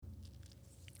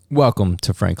Welcome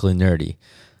to Frankly Nerdy.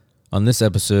 On this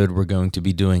episode, we're going to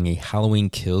be doing a Halloween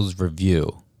Kills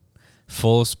review.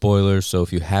 Full of spoilers, so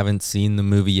if you haven't seen the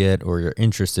movie yet or you're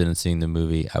interested in seeing the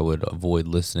movie, I would avoid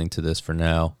listening to this for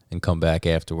now and come back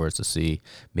afterwards to see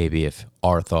maybe if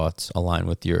our thoughts align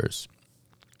with yours.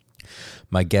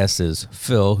 My guest is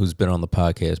Phil, who's been on the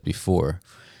podcast before.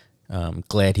 I'm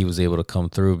glad he was able to come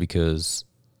through because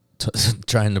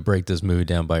trying to break this movie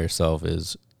down by yourself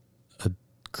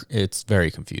it's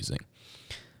very confusing.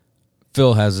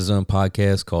 Phil has his own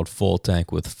podcast called Full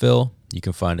Tank with Phil. You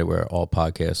can find it where all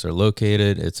podcasts are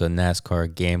located. It's a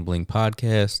NASCAR gambling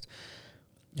podcast,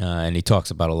 and he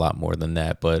talks about a lot more than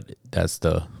that, but that's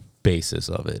the basis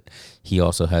of it. He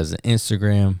also has an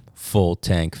Instagram, Full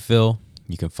Tank Phil.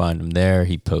 You can find him there.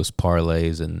 He posts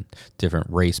parlays and different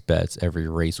race bets every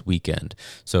race weekend.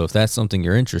 So if that's something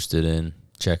you're interested in,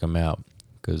 check him out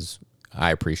because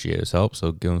I appreciate his help,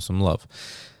 so give him some love.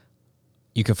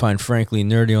 You can find Frankly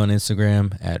Nerdy on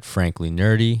Instagram at Frankly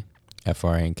Nerdy,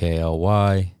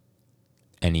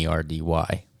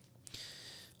 FranklyNerdy.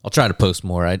 I'll try to post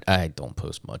more. I don't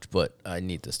post much, but I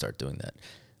need to start doing that.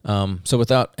 So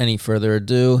without any further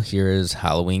ado, here is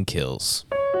Halloween Kills.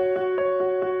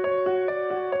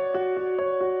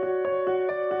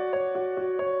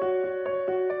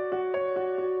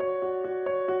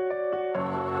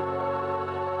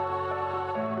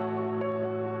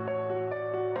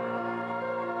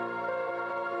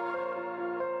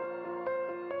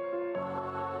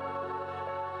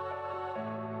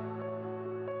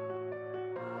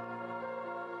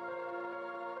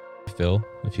 Phil,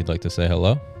 if you'd like to say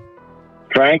hello.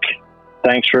 Frank,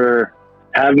 thanks for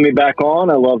having me back on.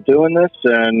 I love doing this,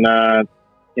 and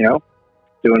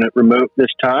doing it remote this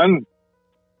time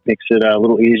makes it a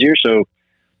little easier. So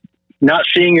not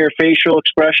seeing your facial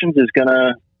expressions is going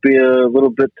to be a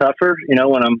little bit tougher,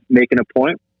 when I'm making a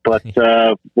point, but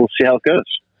we'll see how it goes.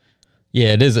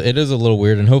 Yeah, it is a little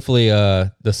weird, and hopefully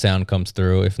the sound comes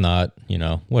through. If not,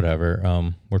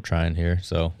 whatever. We're trying here,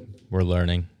 so we're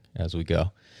learning as we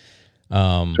go.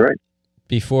 That's right.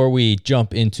 Before we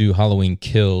jump into Halloween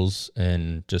Kills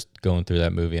and just going through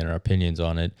that movie and our opinions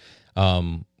on it,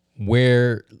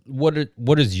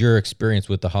 what is your experience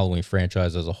with the Halloween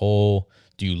franchise as a whole?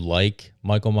 Do you like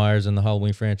Michael Myers in the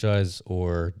Halloween franchise,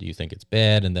 or do you think it's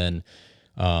bad? And then,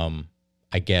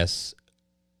 I guess,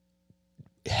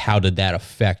 how did that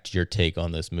affect your take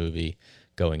on this movie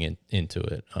going into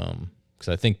it? Because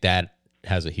I think that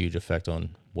has a huge effect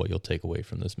on what you'll take away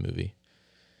from this movie.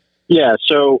 Yeah,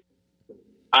 so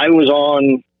I was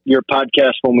on your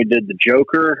podcast when we did the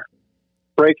Joker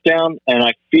breakdown, and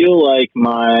I feel like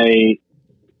my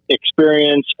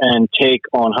experience and take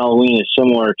on Halloween is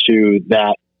similar to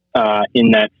that,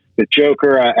 in that with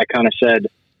Joker, I kind of said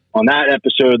on that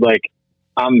episode, like,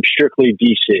 I'm strictly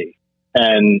DC,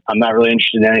 and I'm not really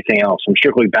interested in anything else. I'm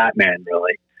strictly Batman,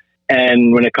 really.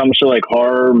 And when it comes to, like,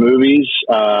 horror movies,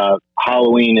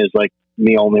 Halloween is, like,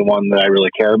 the only one that I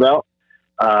really care about.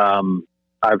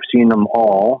 I've seen them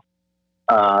all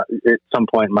at some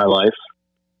point in my life.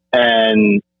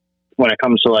 And when it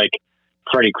comes to like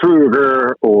Freddy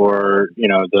Krueger or,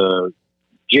 the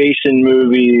Jason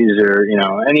movies or,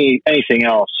 anything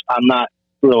else, I'm not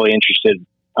really interested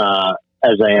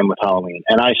as I am with Halloween.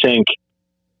 And I think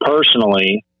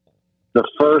personally, the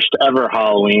first ever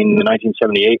Halloween, the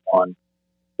 1978 one,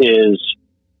 is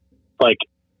like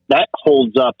that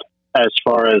holds up as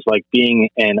far as like being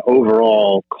an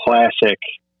overall classic,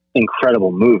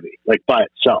 incredible movie, like by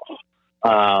itself.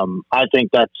 I think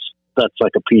that's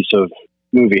like a piece of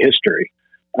movie history.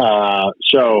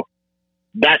 So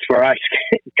that's where I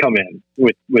come in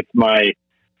with my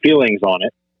feelings on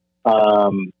it.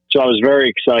 So I was very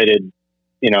excited,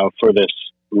 for this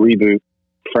reboot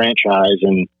franchise,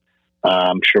 and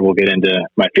I'm sure we'll get into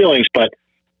my feelings, but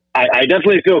I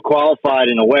definitely feel qualified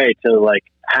in a way to like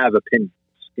have opinions.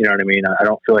 You know what I mean? I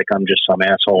don't feel like I'm just some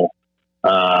asshole,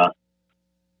 talking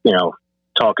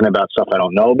about stuff I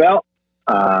don't know about.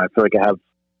 I feel like I have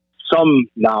some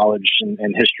knowledge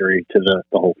and history to the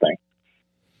whole thing.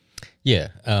 Yeah.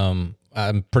 I'm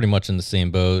pretty much in the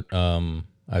same boat.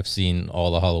 I've seen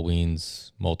all the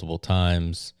Halloweens multiple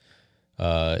times.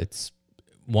 It's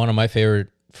one of my favorite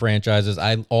franchises.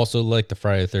 I also like the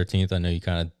Friday the 13th. I know you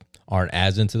kind of aren't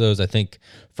as into those. I think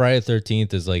Friday the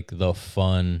 13th is like the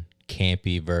fun,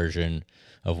 campy version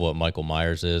of what Michael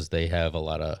Myers is. They have a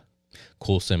lot of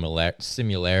cool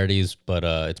similarities, but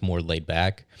it's more laid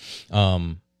back.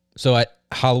 So at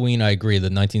Halloween, I agree. The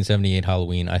 1978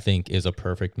 Halloween, I think, is a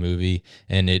perfect movie,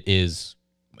 and it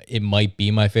might be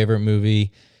my favorite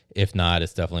movie. If not,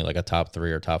 it's definitely like a top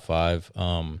 3 or top 5.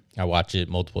 I watch it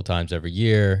multiple times every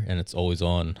year, and it's always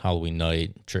on Halloween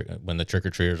night when the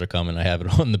trick-or-treaters are coming. I have it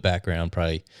on in the background,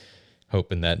 probably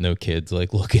hoping that no kids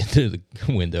like look into the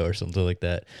window or something like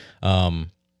that.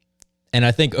 And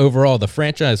I think overall the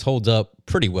franchise holds up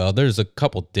pretty well. There's a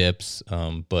couple dips,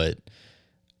 but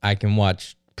I can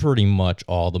watch pretty much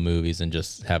all the movies and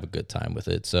just have a good time with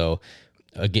it. So,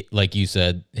 like you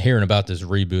said, hearing about this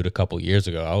reboot a couple years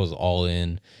ago, I was all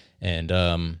in. And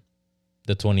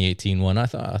the 2018 one, I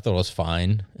thought it was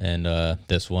fine. And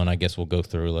this one, I guess we'll go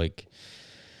through like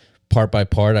part by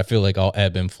part. I feel like I'll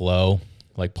ebb and flow.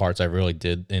 Like parts I really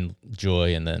did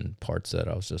enjoy, and then parts that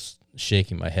I was just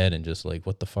shaking my head and just like,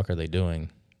 what the fuck are they doing?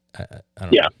 I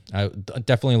don't know.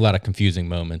 Definitely a lot of confusing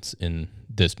moments in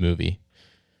this movie.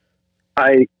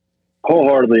 I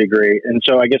wholeheartedly agree. And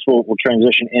so I guess we'll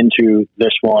transition into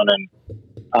this one.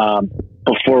 And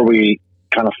before we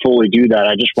kind of fully do that,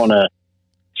 I just want to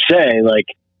say, like,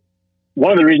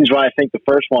 one of the reasons why I think the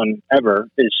first one ever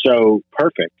is so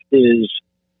perfect is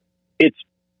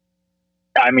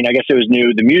I mean, I guess it was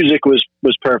new. The music was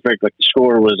perfect. Like the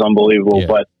score was unbelievable,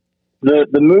 but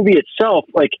the movie itself,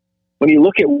 like when you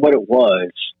look at what it was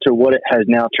to what it has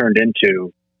now turned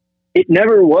into, it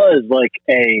never was like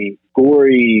a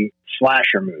gory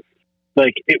slasher movie.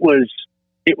 Like it was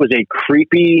a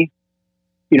creepy,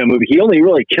 movie. He only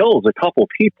really kills a couple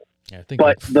people, but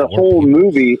like the whole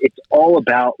movie, it's all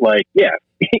about like,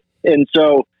 and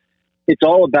so it's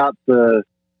all about the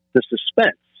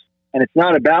suspense. And it's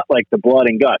not about like the blood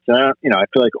and guts. And I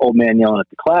feel like old man yelling at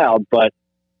the cloud, but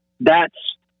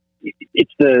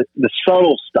it's the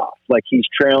subtle stuff. Like he's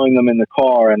trailing them in the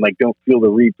car and like, don't fear the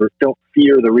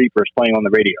Reapers playing on the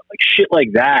radio. Like shit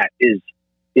like that is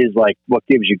like what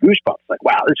gives you goosebumps. Like,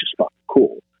 wow, this is fucking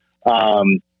cool.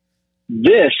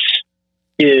 This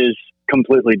is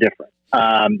completely different.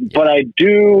 But I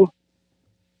do,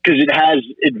 cause it has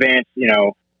advanced,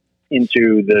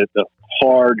 into the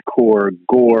hardcore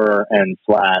gore and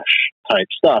slash type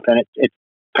stuff. And it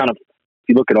kind of, if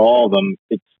you look at all of them,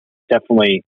 it's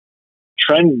definitely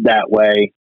trended that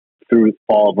way through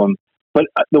all of them. But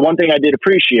the one thing I did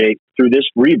appreciate through this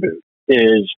reboot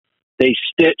is they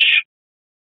stitch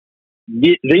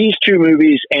these two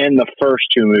movies and the first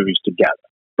two movies together.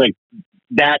 Like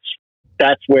that's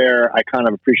where I kind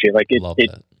of appreciate, like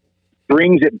it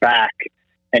brings it back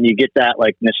and you get that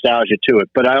like nostalgia to it.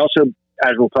 But I also,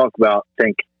 as we'll talk about,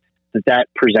 think that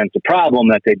presents a problem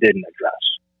that they didn't address.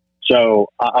 So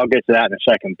I'll get to that in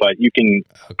a second, but you can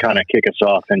kind of kick us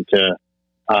off into,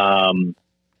 how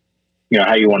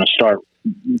you want to start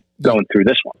going through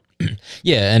this one.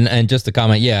 Yeah. And just to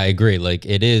comment, I agree. Like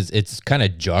it's kind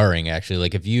of jarring actually.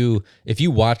 Like if you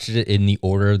watched it in the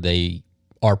order they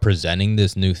are presenting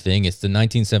this new thing, it's the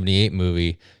 1978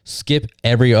 movie, skip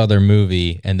every other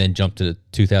movie and then jump to the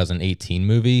 2018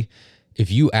 movie. If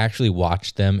you actually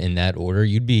watched them in that order,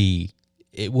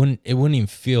 it wouldn't even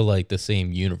feel like the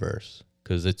same universe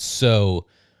because it's so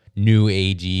new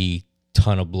agey,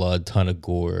 ton of blood, ton of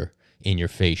gore, in your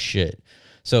face shit.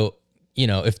 So,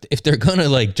 if they're gonna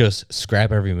like just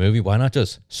scrap every movie, why not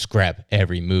just scrap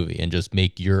every movie and just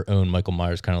make your own Michael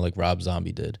Myers, kind of like Rob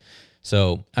Zombie did?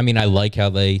 So, I mean, I like how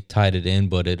they tied it in,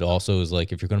 but it also is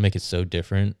like, if you're gonna make it so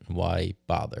different, why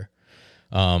bother?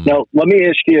 Now, let me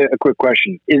ask you a quick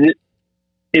question.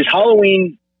 Is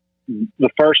Halloween the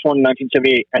first one in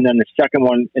 1978 and then the second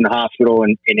one in the hospital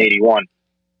in 81?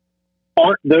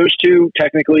 Aren't those two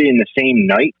technically in the same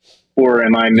night, or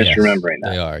am I misremembering that?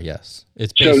 They are, yes.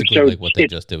 It's basically like what they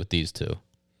just did with these two.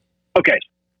 Okay.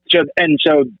 So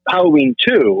Halloween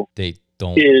 2 they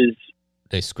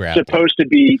scrapped supposed to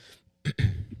be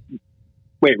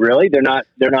Wait, really? They're not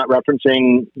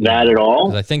referencing that at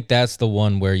all? I think that's the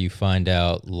one where you find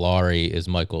out Laurie is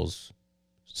Michael's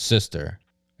sister.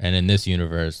 And in this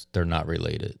universe, they're not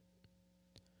related.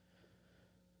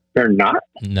 They're not?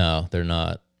 No, they're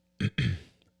not.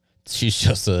 She's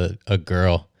just a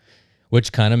girl,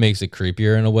 which kind of makes it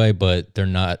creepier in a way, but they're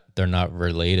not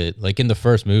related. Like in the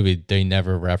first movie, they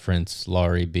never reference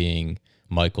Laurie being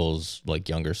Michael's like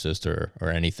younger sister or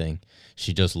anything.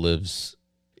 She just lives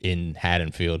in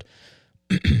Haddonfield.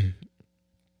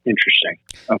 Interesting.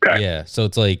 Okay. Yeah, so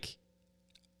it's like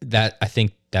that. I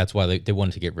think that's why they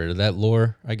wanted to get rid of that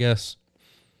lore, I guess.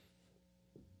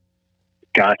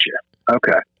 Gotcha.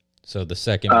 Okay. So the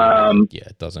second movie,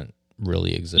 it doesn't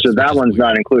really exist. So that one's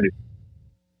not included.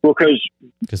 Well, because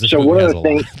this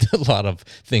movie has a lot of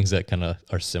things that kind of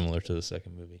are similar to the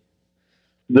second movie.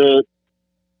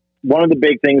 One of the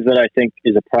big things that I think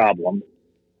is a problem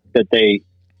that they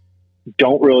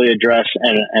don't really address,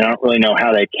 and I don't really know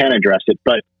how they can address it,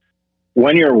 but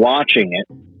when you're watching it,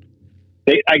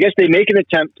 I guess they make an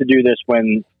attempt to do this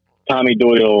when Tommy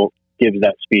Doyle gives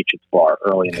that speech at the bar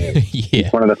early in the movie. Yeah.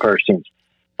 It's one of the first scenes.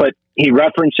 But he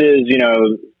references,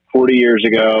 40 years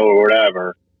ago or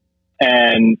whatever.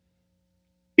 And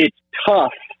it's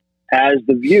tough as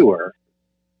the viewer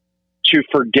to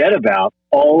forget about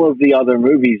all of the other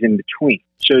movies in between.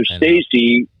 So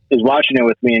Stacy is watching it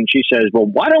with me and she says, well,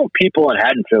 why don't people in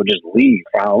Haddonfield just leave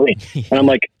for Halloween? And I'm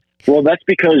like, well, that's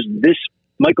because this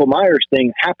Michael Myers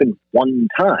thing happened one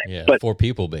time. Yeah, but 4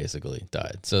 people basically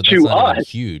died. So that's to not us,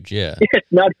 huge, yeah. It's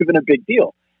not even a big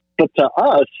deal. But to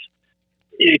us,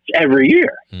 it's every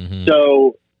year. Mm-hmm.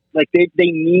 So, like, they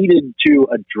needed to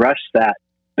address that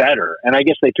better. And I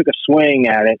guess they took a swing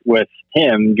at it with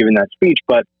him giving that speech,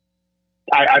 but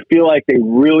I feel like they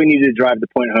really needed to drive the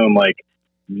point home, like,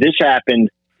 this happened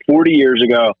 40 years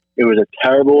ago. It was a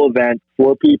terrible event.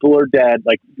 4 people are dead.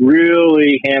 Like,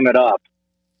 really ham it up.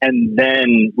 And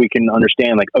then we can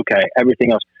understand, like, okay,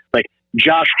 everything else. Like,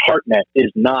 Josh Hartnett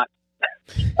is not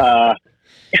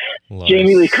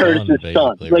Jamie Lee Curtis's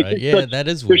son. Like, right? Yeah, that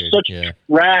is weird. There's such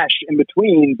trash in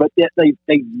between, but yet they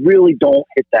really don't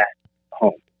hit that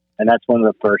home. And that's one of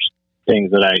the first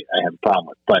things that I have a problem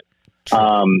with. But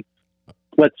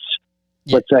let's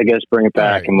I guess bring it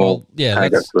back, right, and we'll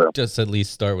let's just at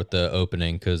least start with the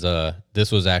opening, because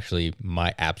this was actually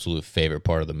my absolute favorite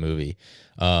part of the movie.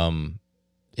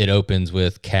 It opens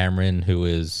with Cameron, who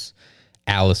is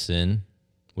Allison,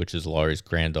 which is Laurie's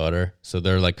granddaughter. So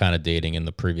they're like kind of dating in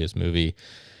the previous movie.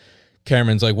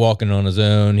 Cameron's like walking on his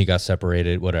own. He got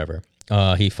separated, whatever.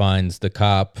 He finds the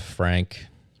cop, Frank,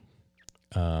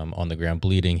 on the ground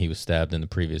bleeding. He was stabbed in the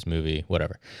previous movie,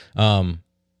 whatever.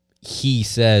 He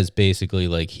says basically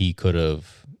like he could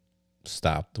have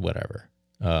stopped whatever.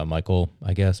 Michael,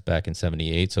 I guess, back in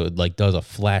 78. So it like does a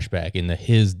flashback into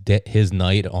his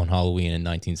night on Halloween in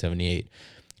 1978,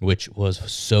 which was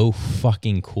so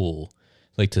fucking cool.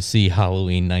 Like, to see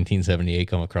Halloween 1978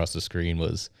 come across the screen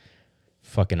was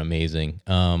fucking amazing.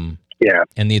 Yeah.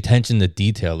 And the attention to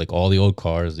detail, like all the old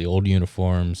cars, the old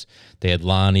uniforms. They had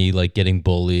Lonnie like getting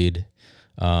bullied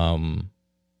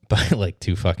by like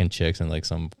 2 fucking chicks and like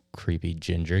some creepy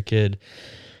ginger kid.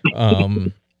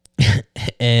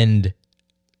 And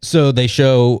so they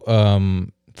show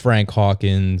Frank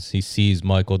Hawkins. He sees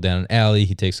Michael down an alley.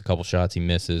 He takes a couple shots. He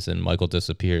misses, and Michael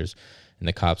disappears. And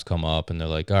the cops come up, and they're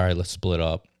like, all right, let's split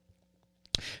up.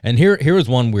 And here was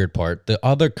one weird part. The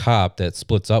other cop that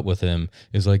splits up with him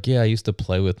is like, yeah, I used to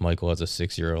play with Michael as a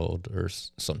 6-year-old or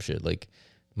some shit. Like,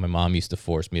 my mom used to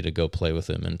force me to go play with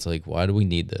him. And it's like, why do we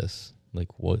need this?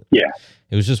 Like, what? Yeah.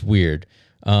 It was just weird.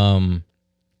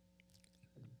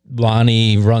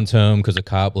 Lonnie runs home because a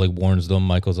cop like warns them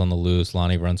Michael's on the loose.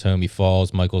 Lonnie runs home. He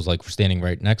falls. Michael's like standing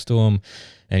right next to him,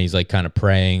 and he's like kind of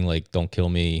praying, like, "Don't kill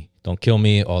me, don't kill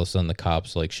me." All of a sudden, the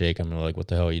cops like shake him and they're like, "What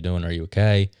the hell are you doing? Are you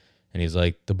okay?" And he's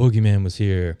like, "The boogeyman was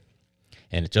here,"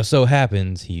 and it just so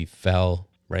happens he fell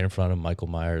right in front of Michael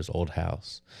Myers' old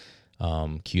house.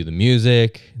 Cue the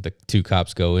music. The 2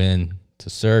 cops go in to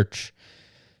search.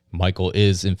 Michael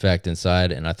is, in fact,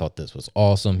 inside, and I thought this was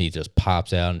awesome. He just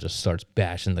pops out and just starts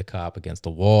bashing the cop against the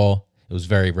wall. It was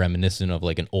very reminiscent of,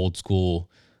 like, an old-school,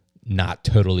 not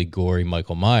totally gory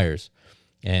Michael Myers.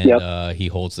 And he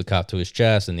holds the cop to his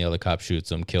chest, and the other cop shoots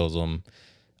him, kills him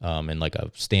in, like, a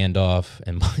standoff.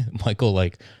 And Michael,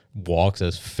 like, walks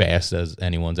as fast as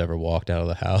anyone's ever walked out of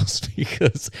the house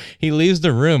because he leaves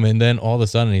the room, and then all of a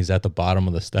sudden he's at the bottom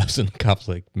of the steps, and the cop's,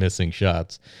 like, missing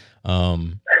shots.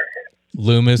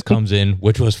 Loomis comes in,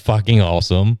 which was fucking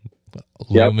awesome.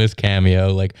 Loomis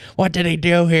cameo, like, what did he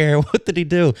do here? What did he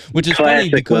do? Which is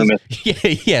classic funny because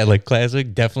Loomis. yeah, like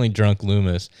classic, definitely drunk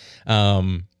Loomis.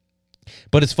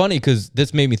 But it's funny because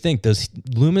this made me think: does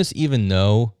Loomis even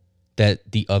know that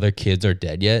the other kids are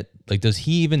dead yet? Like, does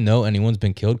he even know anyone's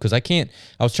been killed? Because I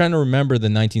was trying to remember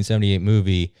the 1978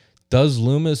 movie. Does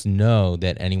Loomis know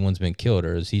that anyone's been killed,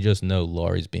 or does he just know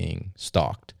Laurie's being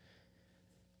stalked?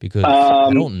 Because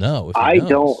I don't know. If I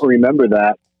don't remember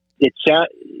that.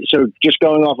 So just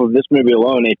going off of this movie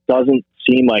alone, it doesn't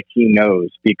seem like he knows,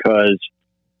 because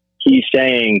he's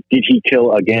saying, did he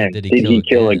kill again? Did he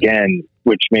kill again?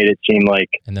 Which made it seem like...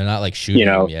 And they're not like shooting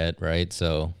him yet, right?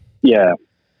 So... Yeah.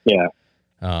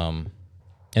 And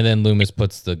then Loomis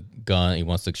puts the gun, he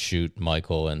wants to shoot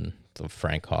Michael, and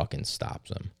Frank Hawkins stops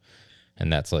him.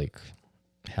 And that's like...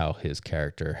 how his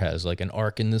character has like an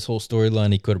arc in this whole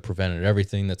storyline. He could have prevented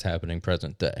everything that's happening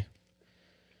present day.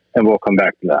 And we'll come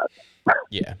back to that.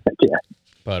 Yeah. Yeah.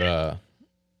 But,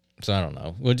 so I don't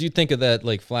know. What did you think of that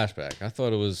like flashback? I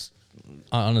thought it was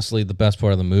honestly the best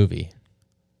part of the movie.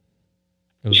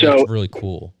 It was really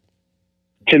cool.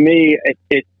 To me,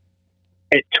 it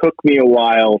it took me a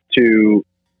while to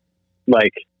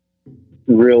like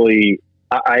really,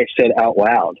 I said out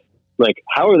loud, like,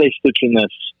 how are they stitching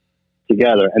this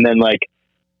together? And then like,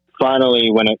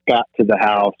 finally, when it got to the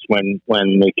house, when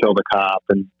they kill the cop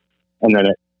and then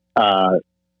it,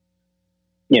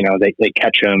 they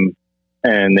catch him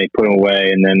and they put him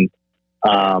away, and then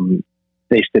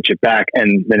they stitch it back,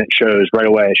 and then it shows right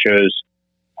away. It shows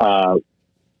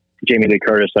Jamie Lee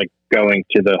Curtis like going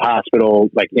to the hospital,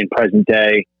 like in present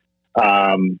day.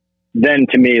 Then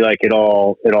to me, like it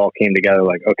all came together.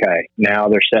 Like, okay, now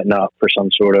they're setting up for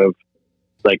some sort of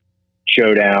like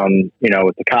showdown,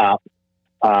 with the cop.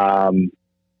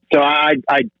 So I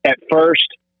at first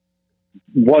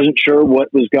wasn't sure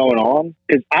what was going on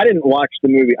because I didn't watch the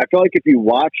movie. I feel like if you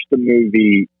watch the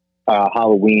movie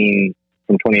Halloween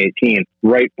from 2018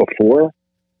 right before,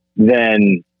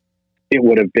 then it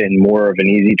would have been more of an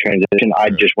easy transition.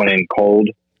 I just went in cold,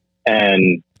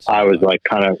 and I was like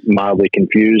kind of mildly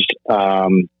confused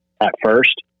at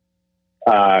first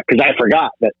because I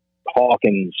forgot that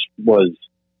Hawkins was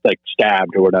like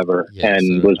stabbed or whatever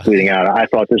and was bleeding out. I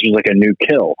thought this was like a new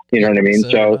kill. You know what I mean?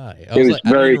 So it was like,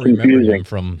 very confusing.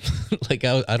 From like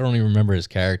I don't even remember his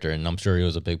character, and I'm sure he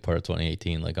was a big part of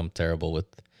 2018. Like I'm terrible with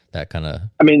that kind of.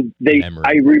 I mean, memory.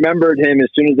 I remembered him as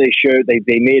soon as they showed.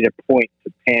 They made a point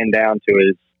to pan down to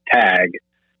his tag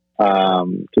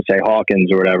to say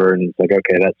Hawkins or whatever, and it's like,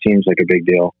 okay, that seems like a big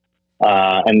deal.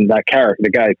 And that character,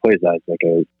 the guy who plays that, is like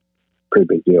a pretty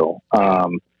big deal.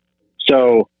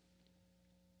 So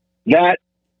that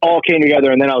all came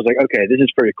together, and then I was like, okay, this is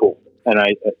pretty cool. And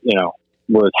I,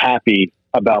 was happy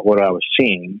about what I was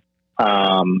seeing.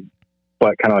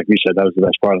 But kind of like you said, that was the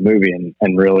best part of the movie,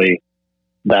 and really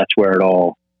that's where it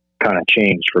all kind of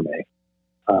changed for me,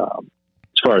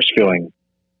 as far as feeling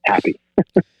happy.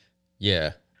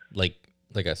 Yeah.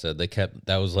 Like I said,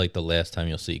 that was like the last time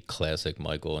you'll see classic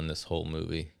Michael in this whole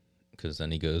movie. Cause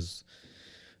then he goes,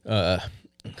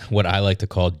 what I like to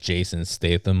call Jason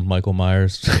Statham, Michael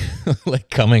Myers, like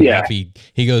coming up, he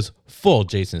goes full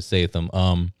Jason Statham.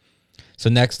 So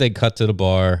next they cut to the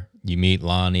bar. You meet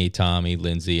Lonnie, Tommy,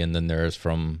 Lindsay, and then there's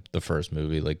from the first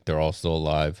movie, like they're all still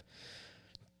alive.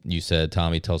 You said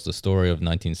Tommy tells the story of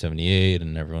 1978,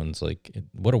 and everyone's like,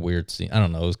 "What a weird scene." I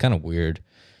don't know. It was kind of weird.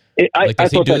 I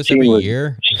thought that scene was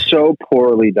so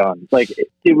poorly done. Like it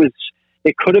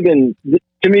could have been.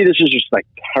 To me, this is just like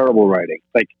terrible writing.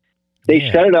 Like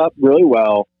they set it up really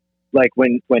well. Like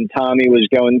when Tommy was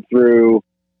going through,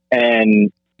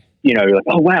 and you're like,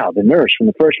 oh wow, the nurse from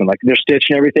the first one. Like they're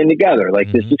stitching everything together.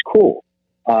 Like this is cool.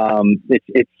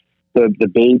 It's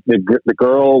the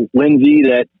girl Lindsay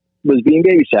that was being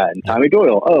babysat, and Tommy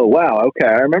Doyle. Oh wow, okay,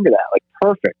 I remember that. Like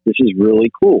perfect. This is really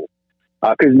cool.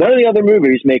 Because none of the other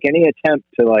movies make any attempt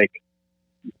to like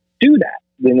do that.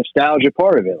 The nostalgia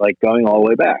part of it, like going all the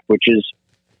way back, which is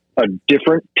a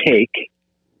different take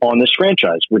on this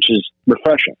franchise, which is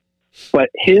refreshing. But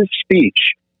his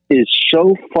speech is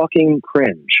so fucking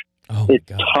cringe. It's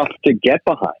tough to get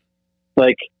behind.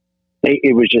 Like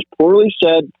it was just poorly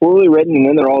said, poorly written, and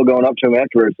then they're all going up to him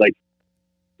afterwards, like,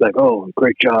 oh,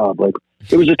 great job. Like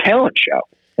it was a talent show,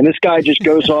 and this guy just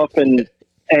goes off and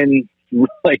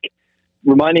like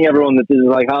reminding everyone that this is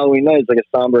like Halloween night. It's like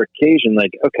a somber occasion.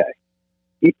 Like,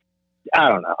 okay, I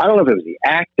don't know. I don't know if it was the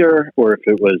actor or if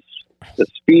it was the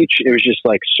speech. It was just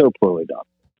like so poorly done.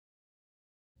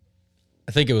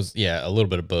 I think it was a little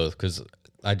bit of both because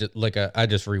I just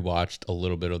rewatched a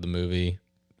little bit of the movie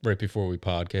right before we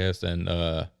podcast, and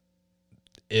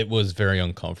it was very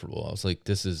uncomfortable. I was like,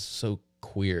 this is so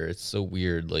queer. It's so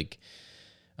weird. Like,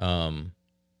 yeah,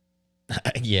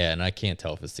 and I can't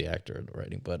tell if it's the actor or the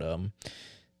writing, but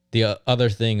the other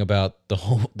thing about the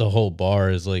whole bar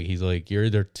is like he's like, you're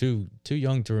either too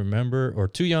young to remember, or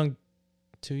too young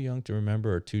to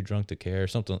remember, or too drunk to care,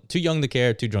 something. Too young to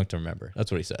care, too drunk to remember.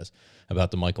 That's what he says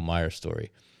about the Michael Myers story.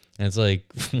 And it's like,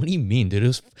 what do you mean, dude? It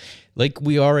was like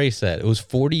we already said, it was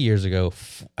 40 years ago.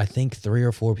 I think 3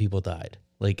 or 4 people died.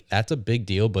 Like that's a big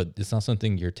deal, but it's not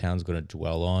something your town's going to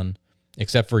dwell on.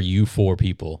 Except for you 4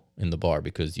 people in the bar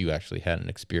because you actually had an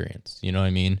experience. You know what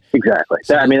I mean? Exactly.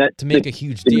 So to make a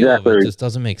huge deal of it just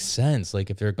doesn't make sense. Like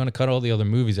if they're going to cut all the other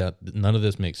movies out, none of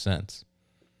this makes sense.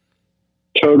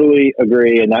 Totally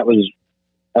agree. And that was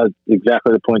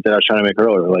exactly the point that I was trying to make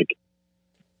earlier. Like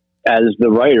as the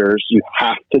writers, you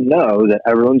have to know that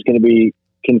everyone's going to be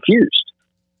confused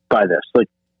by this. Like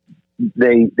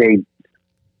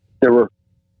there were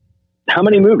how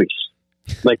many movies?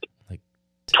 Like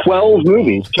 12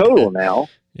 movies total now.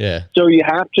 Yeah. So you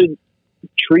have to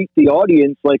treat the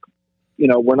audience like,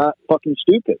 we're not fucking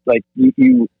stupid. Like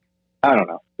you I don't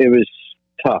know. It was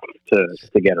tough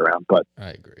to get around, but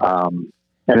I agree.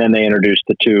 And then they introduced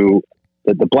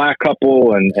the black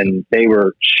couple, and they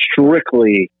were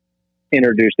strictly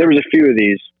introduced. There was a few of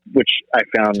these which I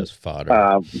found just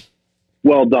fodder.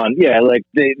 Well done. Yeah, like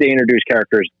they introduced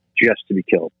characters just to be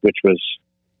killed, which was,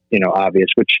 obvious,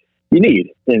 which you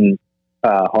need in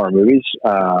horror movies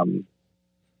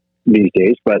these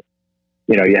days. But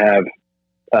you have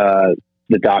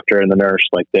the doctor and the nurse,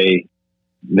 like they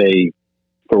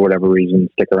for whatever reason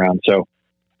stick around. So,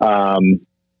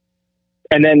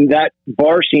 and then that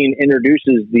bar scene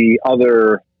introduces the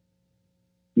other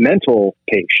mental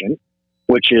patient,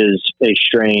 which is a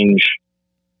strange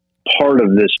part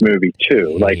of this movie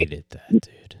too. Hated that,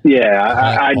 dude.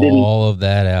 Yeah, I didn't. All of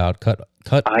that out. Cut.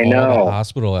 I all know. the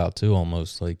hospital out too,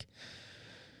 almost like.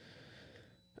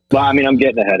 Well, I mean, I'm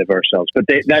getting ahead of ourselves, but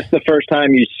that's the first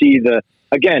time you see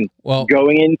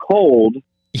going in cold.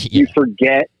 Yeah. You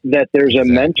forget that there's a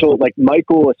mental, like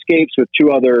Michael escapes with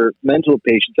two other mental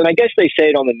patients. And I guess they say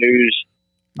it on the news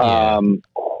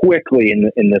quickly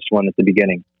in this one at the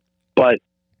beginning, but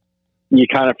you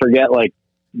kind of forget, like,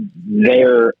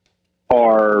 there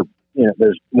are,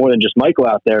 there's more than just Michael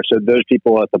out there. So those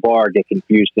people at the bar get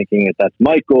confused thinking that that's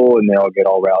Michael, and they all get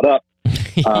all riled up.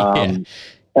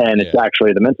 And it's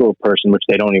actually the mental person, which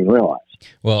they don't even realize.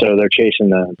 Well, so they're chasing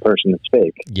the person that's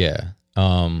fake. Yeah.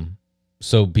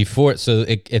 So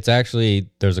it's actually,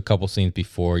 there's a couple scenes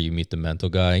before you meet the mental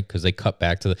guy, because they cut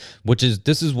back to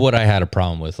this is what I had a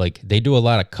problem with. Like, they do a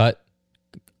lot of cut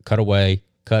away,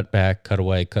 cut back, cut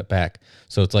away, cut back.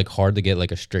 So it's like hard to get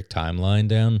like a strict timeline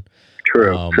down.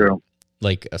 True.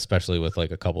 Like, especially with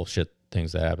like a couple shit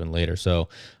things that happen later. So,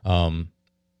 the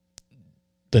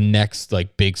next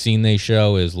like big scene they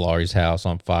show is Laurie's house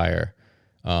on fire.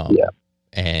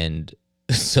 And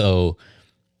so,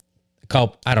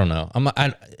 I don't know.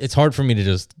 It's hard for me to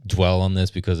just dwell on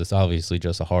this because it's obviously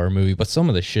just a horror movie, but some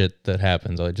of the shit that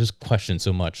happens, I just question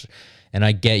so much. And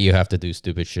I get you have to do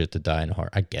stupid shit to die in horror.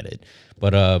 I get it.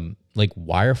 But like,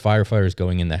 why are firefighters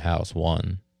going in the house?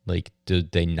 One, like, do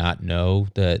they not know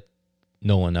that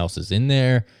no one else is in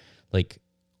there? Like,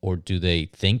 or do they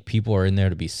think people are in there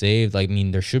to be saved? Like, I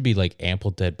mean, there should be like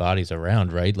ample dead bodies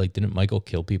around, right? Like, didn't Michael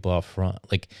kill people out front?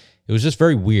 Like, it was just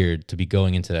very weird to be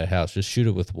going into that house. Just shoot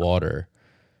it with water.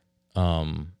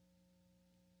 Even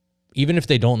if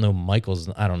they don't know Michael's,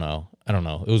 I don't know.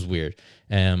 It was weird.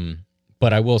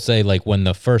 But I will say, like, when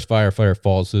the first firefighter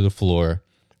falls through the floor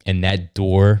and that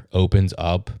door opens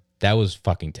up, that was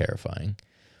fucking terrifying.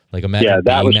 Like, imagine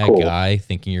being that guy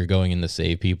thinking you're going in to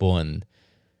save people, and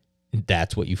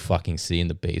that's what you fucking see in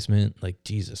the basement. Like,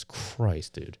 Jesus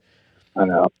Christ, dude. I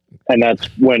know. And that's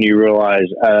when you realize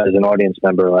as an audience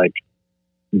member, like,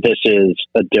 this is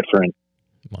a different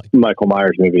Michael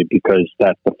Myers movie, because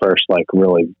that's the first, like,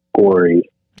 really gory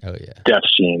death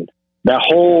scene. That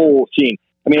whole scene.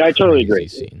 I mean, I totally agree.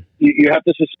 You have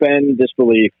to suspend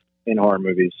disbelief in horror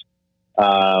movies.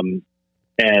 And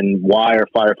why are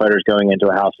firefighters going into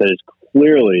a house that is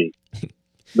clearly,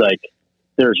 like,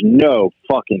 there's no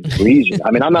fucking reason. I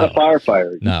mean, I'm not a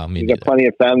firefighter. No, you got plenty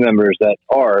of family members that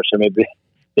are, so maybe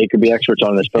they could be experts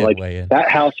on this. But like, that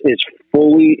house is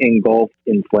fully engulfed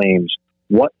in flames.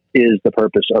 What is the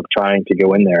purpose of trying to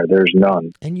go in there? There's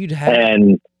none. And you'd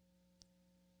have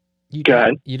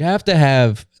to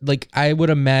have, like, I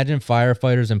would imagine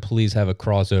firefighters and police have a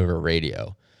crossover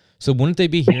radio. So wouldn't they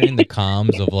be hearing the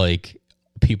comms of like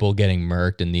people getting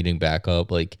murked and needing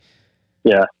backup? Like,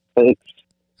 yeah, I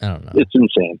don't know. It's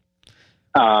insane.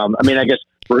 I mean, I guess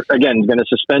we're, again, going to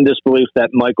suspend disbelief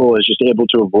that Michael is just able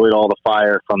to avoid all the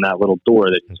fire from that little door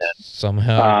that he's in.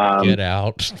 Somehow get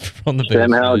out from the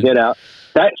basement. Somehow get out.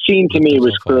 That scene to me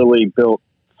was clearly built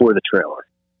for the trailer.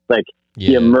 Like,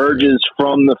 he emerges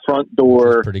from the front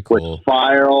door with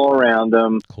fire all around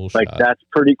him. Cool like, shot. That's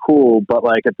pretty cool, but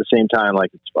like at the same time,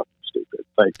 like, it's fucking stupid.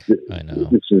 Like, I know.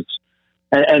 This is,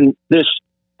 and this,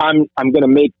 I'm going to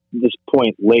make this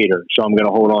point later, so I'm going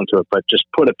to hold on to it, but just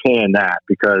put a pin in that,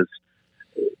 because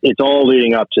it's all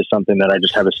leading up to something that I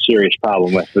just have a serious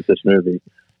problem with this movie.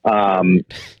 And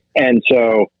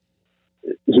so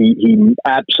he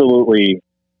absolutely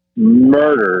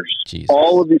murders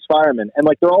all of these firemen, and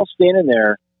like, they're all standing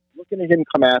there looking at him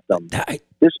come at them.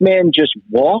 This man just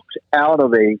walked out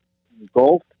of a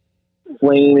engulfed,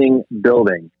 flaming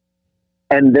building,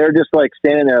 and they're just like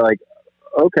standing there like,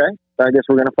 okay, I guess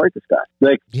we're gonna fight this guy.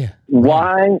 Like,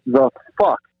 why the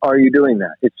fuck are you doing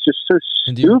that? It's just so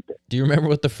stupid. Do you remember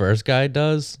what the first guy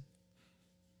does?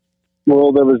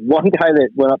 Well, there was one guy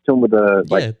that went up to him with an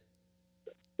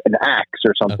axe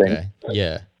or something. Okay.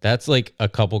 Yeah, that's like a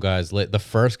couple guys. The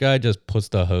first guy just puts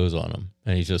the hose on him,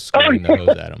 and he's just squirting the hose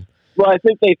at him. Well, I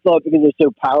think they thought because they're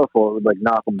so powerful, it would like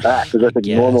knock them back. Because I think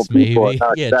normal people are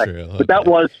not back. True. But that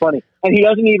was funny, and he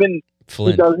doesn't even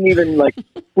like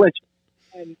flinch.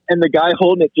 And the guy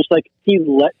holding it, just like he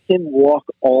lets him walk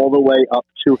all the way up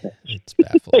to him. It's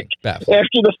baffling. Baffling.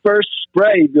 After the first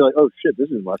spray, you'd be like, "Oh shit, this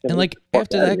is working." And like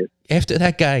after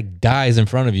that guy dies in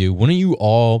front of you, wouldn't you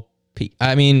all?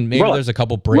 I mean, maybe there's a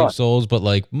couple brave souls, but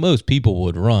like most people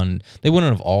would run. They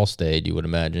wouldn't have all stayed. You would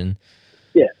imagine.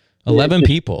 Yeah. 11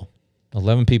 people.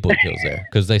 11 people he kills there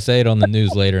because they say it on the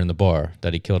news later in the bar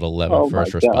that he killed 11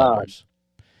 first responders.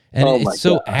 And it's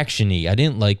so actiony. I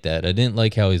didn't like that. I didn't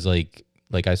like how he's like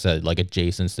I said, like a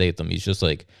Jason Statham. He's just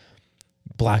like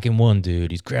blocking one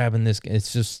dude. He's grabbing this.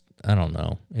 It's just, I don't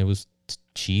know. It was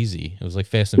cheesy. It was like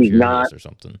Fast and Furious or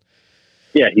something.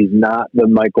 Yeah, he's not the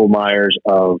Michael Myers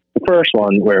of the first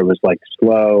one where it was like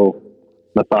slow,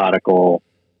 methodical,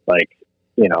 like,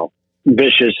 you know,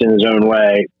 vicious in his own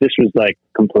way. This was like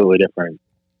completely different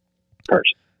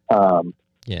person.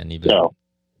 Yeah, and even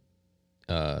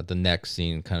the next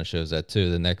scene kind of shows that too.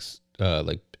 The next,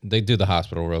 like, they do the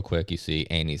hospital real quick. You see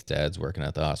Annie's dad's working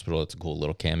at the hospital. It's a cool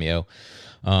little cameo.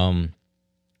 Then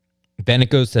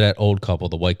it goes to that old couple,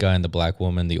 the white guy and the black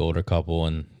woman, the older couple,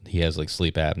 and he has like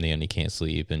sleep apnea and he can't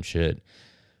sleep and shit.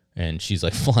 And she's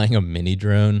like flying a mini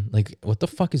drone. Like, what the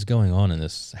fuck is going on in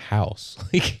this house?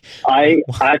 Like, I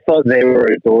thought they were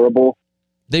adorable.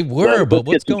 They were, but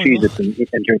what's going on?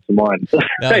 And drink some wine.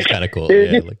 That was kind of cool.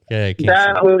 Yeah, like,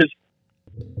 that was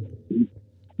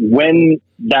when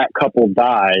that couple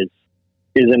dies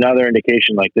is another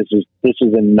indication. Like this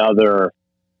is another,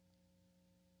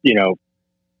 you know,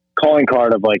 calling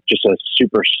card of like just a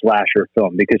super slasher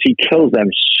film because he kills them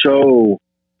so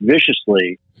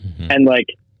viciously, and like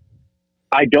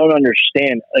I don't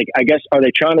understand. Like, I guess are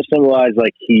they trying to symbolize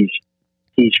like he's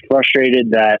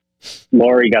frustrated that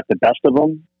Laurie got the best of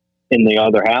him in the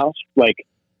other house? Like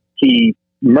he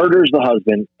murders the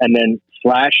husband and then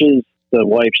slashes the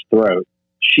wife's throat.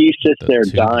 She sits there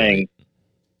dying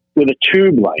with a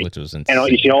tube light, which was insane.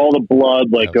 And you see all the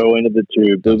blood like go into the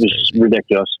tube. It was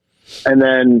ridiculous. And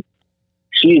then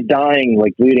she's dying,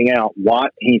 like bleeding out.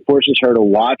 He forces her to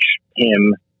watch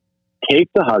him take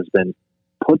the husband,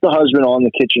 put the husband on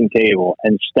the kitchen table,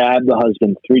 and stab the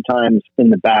husband 3 times in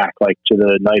the back, like to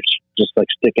the knife just like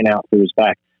sticking out through his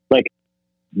back. Like,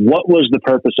 what was the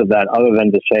purpose of that other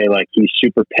than to say like he's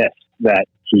super pissed that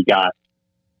he got,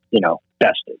 you know,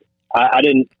 bested? I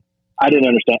didn't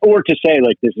understand, or to say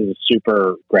like this is a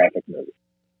super graphic movie.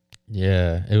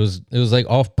 Yeah, it was like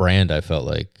off brand. I felt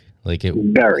like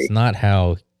it's not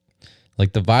how,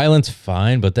 like, the violence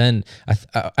fine, but then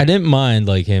I didn't mind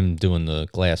like him doing the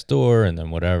glass door and then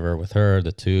whatever with her,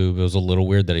 the tube. It was a little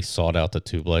weird that he sawed out the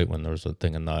tube light when there was a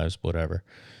thing of knives, whatever.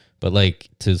 But like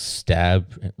to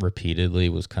stab repeatedly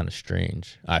was kind of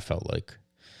strange. I felt like.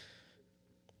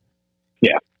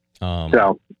 Yeah.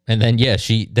 And then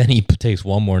he takes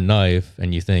one more knife,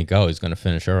 and you think, oh, he's gonna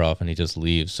finish her off, and he just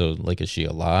leaves. So like, is she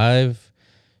alive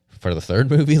for the third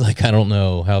movie? Like, I don't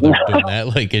know how they're doing that.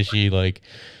 Like, is she like,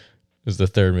 is the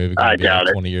third movie gonna be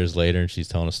like 20 years later, and she's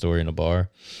telling a story in a bar?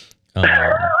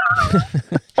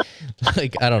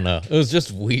 Like, I don't know. It was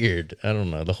just weird. I don't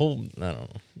know. The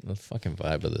fucking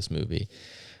vibe of this movie.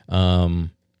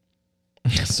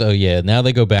 So yeah, now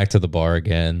they go back to the bar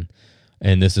again.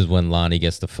 And this is when Lonnie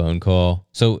gets the phone call.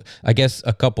 So I guess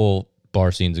a couple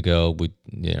bar scenes ago,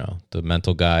 the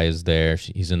mental guy is there.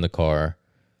 He's in the car.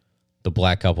 The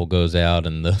black couple goes out,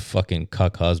 and the fucking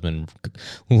cuck husband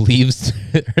leaves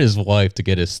his wife to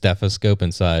get his stethoscope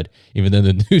inside, even though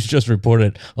the news just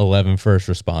reported 11 first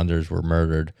responders were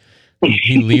murdered.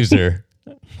 He leaves her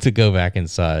to go back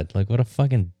inside. Like, what a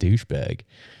fucking douchebag.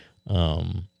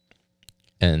 And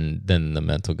then the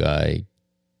mental guy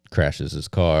crashes his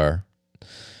car.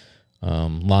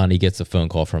 Lonnie gets a phone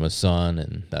call from his son,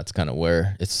 and that's kind of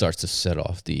where it starts to set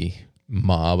off the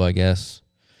mob, I guess.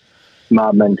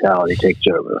 Mob mentality takes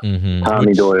over. Mm-hmm.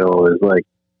 Tommy Doyle is like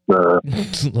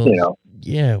the,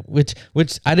 Yeah, which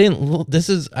I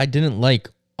didn't like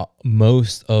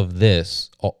most of this.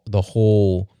 The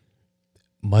whole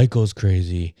Michael's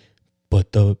crazy,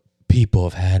 but the people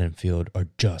of Haddonfield are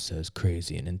just as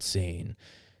crazy and insane.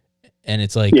 And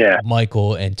it's like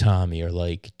Michael and Tommy are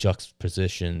like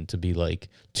juxtaposition to be like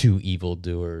two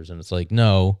evildoers. And it's like,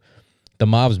 no, the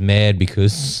mob's mad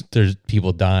because there's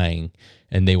people dying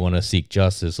and they want to seek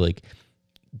justice. Like,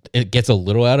 it gets a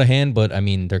little out of hand, but I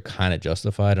mean, they're kind of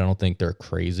justified. I don't think they're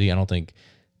crazy. I don't think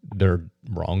they're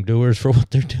wrongdoers for what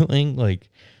they're doing. Like,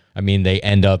 I mean, they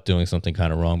end up doing something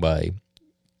kind of wrong by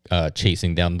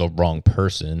chasing down the wrong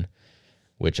person,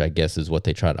 which I guess is what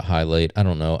they try to highlight. I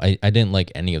don't know. I didn't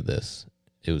like any of this.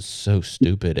 it was so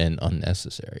stupid and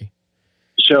unnecessary.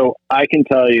 So I can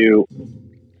tell you,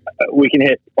 we can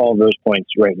hit all those points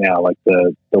right now, like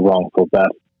the wrongful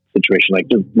death situation. Like,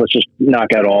 let's just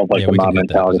knock out all of like the mob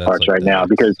mentality parts right now,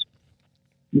 because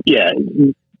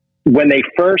when they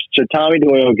first, so Tommy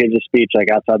Doyle gives a speech like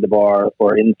outside the bar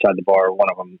or inside the bar, one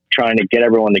of them, trying to get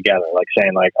everyone together, like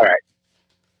saying like, all right,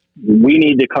 we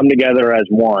need to come together as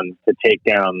one to take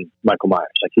down Michael Myers.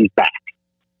 Like, he's back,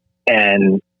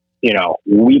 and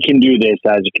we can do this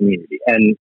as a community.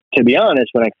 And to be honest,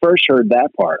 when I first heard that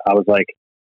part, I was like,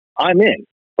 I'm in.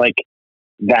 Like,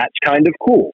 that's kind of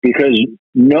cool, because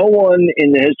no one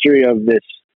in the history of this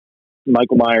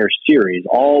Michael Myers series,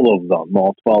 all 12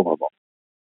 of them,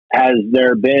 has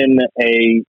there been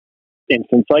a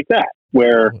instance like that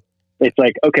where it's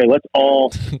like, okay, let's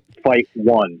all fight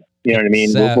one. You know what I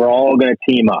mean? We're all going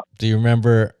to team up. Do you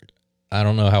remember, I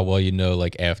don't know how well you know,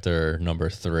 like after number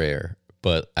 3,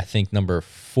 but I think number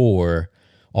 4,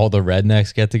 all the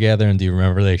rednecks get together, and do you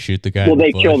remember they shoot the guy? Well,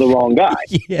 they kill the wrong guy.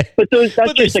 Yeah. But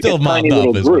that's just like a tiny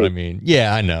little group. What I mean.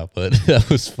 Yeah, I know, but that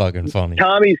was fucking funny.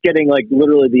 Tommy's getting like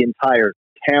literally the entire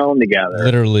town together.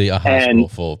 Literally a hospital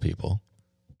full of people.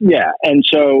 Yeah, and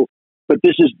but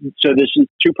this is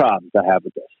 2 problems I have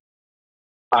with this.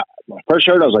 When I first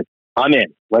heard, I was like, I'm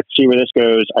in. Let's see where this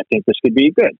goes. I think this could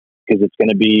be good, because it's going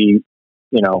to be,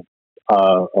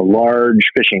 a large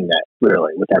fishing net,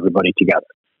 really, with everybody together.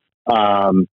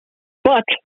 But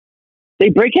they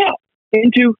break out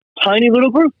into tiny little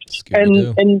groups,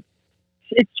 and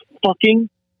it's fucking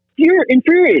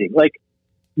infuriating. Like,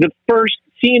 the first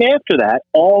scene after that,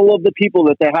 all of the people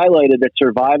that they highlighted that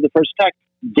survived the first attack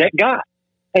get got.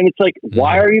 And it's like,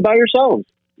 why are you by yourselves?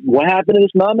 What happened to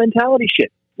this mob mentality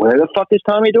shit? Where the fuck is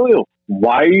Tommy Doyle?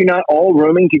 Why are you not all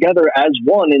roaming together as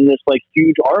one in this like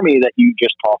huge army that you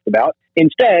just talked about?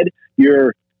 Instead,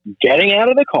 you're getting out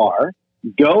of the car,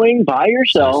 going by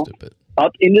yourself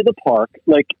up into the park.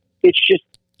 Like, it's just...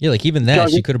 Yeah, like even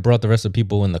that, she could have brought the rest of the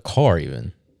people in the car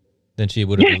even. Then she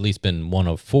would have at least been one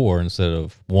of 4 instead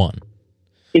of 1.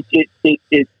 It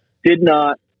did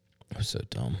not... It was so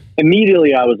dumb.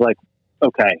 Immediately, I was like,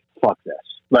 okay, fuck this.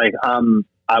 Like,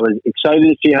 I was excited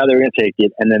to see how they were going to take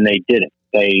it, and then they didn't.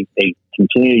 They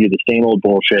continue to do the same old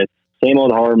bullshit, same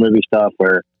old horror movie stuff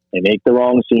where they make the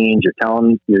wrong scenes. You're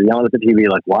yelling at the TV,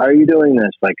 like, why are you doing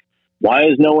this? Like, why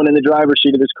is no one in the driver's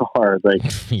seat of this car? Like,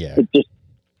 it just,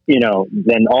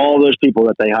 then all those people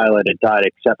that they highlighted died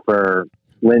except for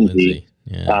Lindsay.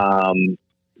 Yeah.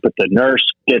 But the nurse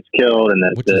gets killed, and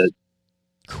the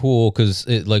cool, because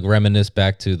it like reminisced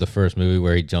back to the first movie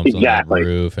where he jumps on the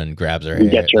roof and grabs her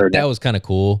hair. That was kind of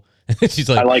cool. She's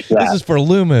like, I like that. This is for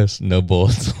Loomis. No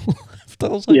bullets. I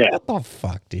was like, what the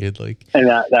fuck, dude? Like, and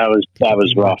that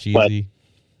was rough. Cheesy.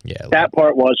 But that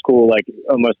part was cool, like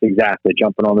almost exactly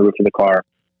jumping on the roof of the car.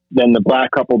 Then the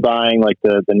black couple dying, like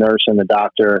the nurse and the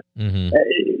doctor.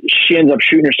 She ends up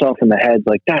shooting herself in the head.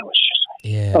 Like, that was just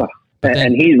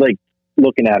and he's like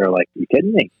looking at her like, you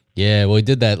kidding me? Yeah, well, he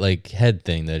did that like head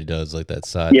thing that he does, like that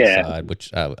side to side,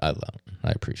 which I love.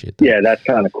 I appreciate that. Yeah, that's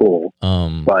kind of cool.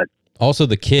 But also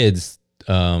the kids,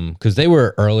 because they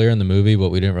were earlier in the movie, but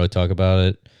we didn't really talk about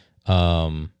it.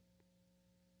 Or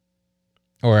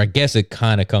I guess it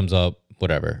kind of comes up,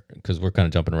 whatever, because we're kind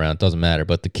of jumping around. It doesn't matter.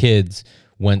 But the kids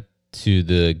went to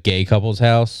the gay couple's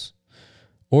house,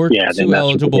 or two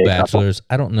eligible bachelors.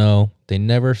 Couple. I don't know. They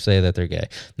never say that they're gay.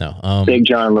 No. Big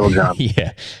John, Little John.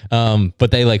 Yeah.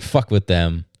 But they like fuck with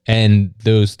them. And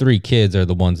those 3 kids are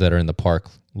the ones that are in the park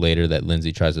later that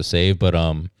Lindsay tries to save. But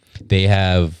they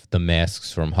have the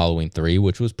masks from Halloween 3,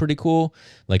 which was pretty cool.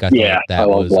 Like, I thought that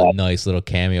was a nice little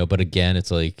cameo. But again,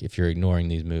 it's like, if you're ignoring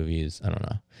these movies, I don't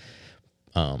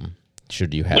know.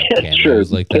 Should you have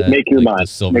cameos like that? Make your like mind. The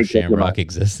Silver Shamrock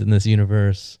exists in this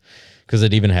universe? Because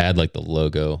it even had like the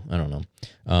logo. I don't know.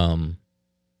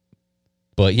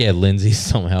 But yeah, Lindsay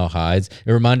somehow hides.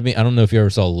 It reminded me, I don't know if you ever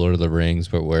saw Lord of the Rings,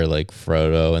 but where like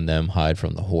Frodo and them hide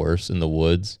from the horse in the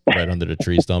woods right under the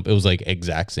tree stump. It was like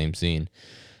exact same scene.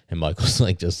 And Michael's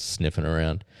like just sniffing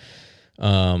around.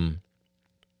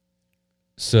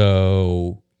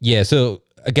 So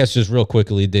I guess just real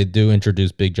quickly, they do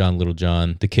introduce Big John, Little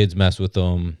John. The kids mess with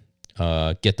them,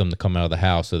 get them to come out of the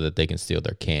house so that they can steal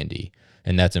their candy.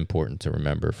 And that's important to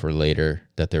remember for later,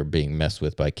 that they're being messed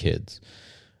with by kids.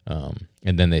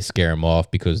 And then they scare them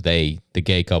off because the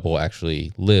gay couple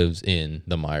actually lives in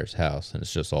the Myers house, and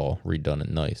it's just all redone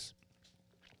and nice,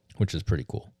 which is pretty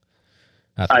cool.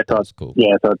 I thought that was cool.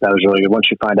 Yeah, I thought that was really good.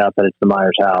 Once you find out that it's the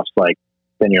Myers house, like,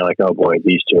 then you're like, oh boy,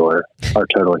 these 2 are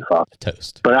totally fucked.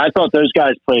 Toast. But I thought those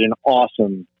guys played an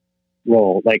awesome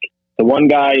role. Like the one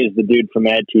guy is the dude from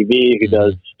Mad TV who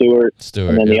does Stewart,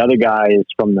 and then the other guy is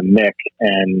from The Mick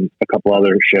and a couple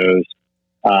other shows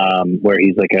where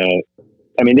he's like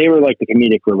they were like the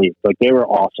comedic relief. Like they were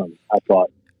awesome, I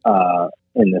thought,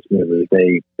 in this movie.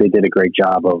 They did a great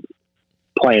job of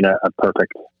playing a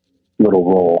perfect little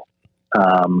role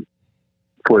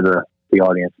for the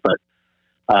audience. But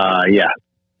yeah,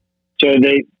 so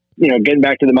they, getting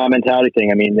back to the mob mentality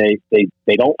thing. I mean,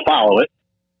 they don't follow it,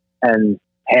 and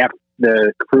half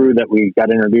the crew that we got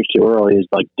introduced to early is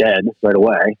like dead right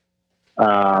away.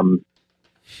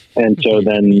 And so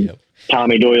then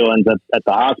Tommy Doyle ends up at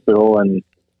the hospital, and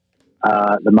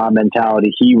the mob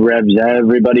mentality, he revs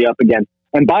everybody up again.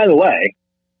 And by the way,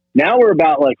 now we're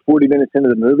about like 40 minutes into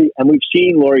the movie, and we've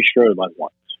seen Laurie Strode like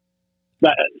once.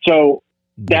 So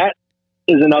that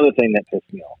is another thing that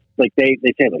pissed me off. Like they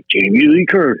say like Jamie Lee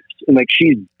Curtis, and like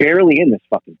she's barely in this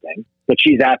fucking thing, but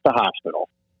she's at the hospital.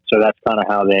 So that's kind of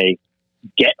how they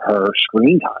get her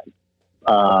screen time.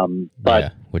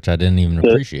 But which I didn't even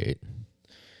appreciate.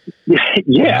 Yeah,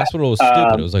 the hospital was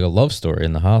stupid. It was like a love story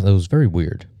in the house. It was very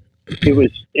weird.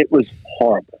 It was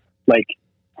horrible. Like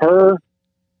her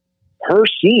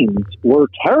scenes were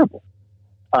terrible.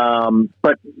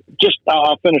 But just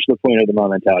I'll finish the point of the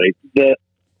mob mentality.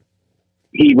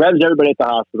 He revs everybody at the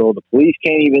hospital. The police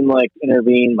can't even like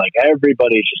intervene. Like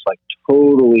everybody's just like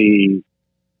totally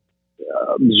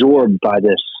absorbed by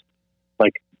this.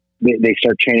 Like they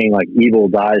start chanting like "Evil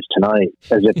dies tonight"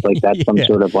 as if like that's some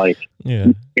sort of like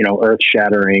earth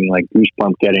shattering like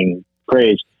goosebump getting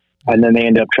praise. And then they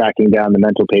end up tracking down the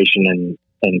mental patient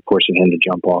and forcing him to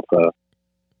jump off a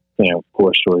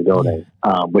 4-story building,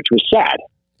 which was sad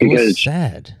because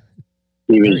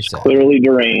he was clearly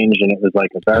deranged, and it was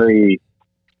like a very.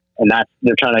 And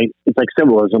they're trying to, it's like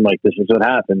symbolism, like this is what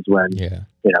happens when,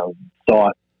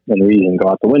 thought and reason go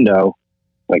out the window,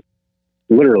 like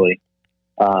literally,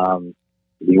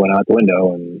 he went out the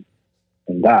window and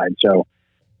died. So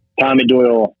Tommy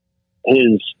Doyle,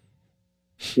 his,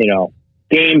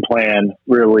 game plan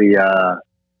really, got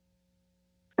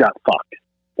fucked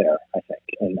there, I think.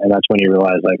 And that's when you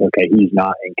realize like, okay, he's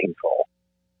not in control.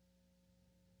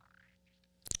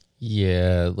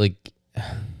 Yeah. Like,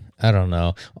 I don't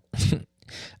know.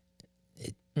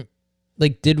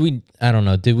 Like, did we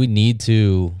need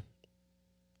to,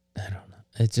 I don't know.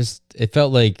 It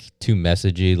felt like too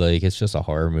messagey. Like, it's just a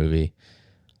horror movie.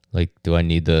 Like, do I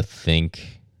need to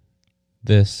think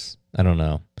this? I don't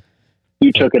know.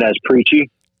 You took it as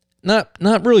preachy? Not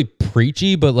really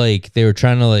preachy, but like they were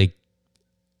trying to like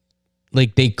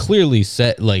they clearly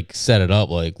set it up.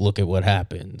 Like, look at what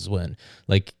happens when,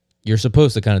 like, you're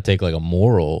supposed to kind of take like a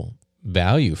moral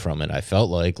value from it. I felt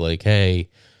like, hey,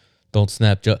 don't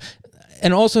snap.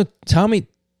 And also Tommy,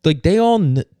 like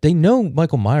they know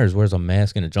Michael Myers wears a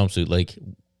mask and a jumpsuit. Like,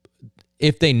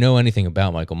 if they know anything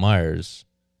about Michael Myers,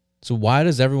 so why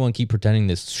does everyone keep pretending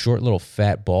this short little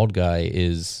fat bald guy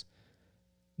is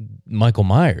Michael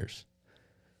Myers?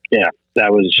 Yeah,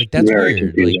 that was like, that's very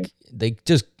weird. confusing. Like, they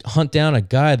just hunt down a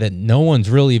guy that no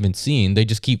one's really even seen. They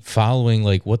just keep following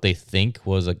like what they think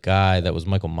was a guy that was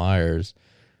Michael Myers.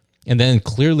 And then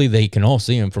clearly they can all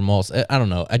see him from all. I don't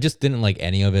know. I just didn't like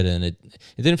any of it, and it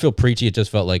didn't feel preachy. It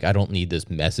just felt like I don't need this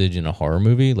message in a horror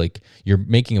movie. Like, you're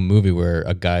making a movie where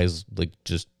a guy's like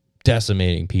just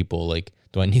decimating people. Like,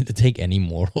 do I need to take any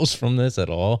morals from this at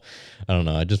all? I don't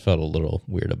know. I just felt a little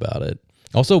weird about it.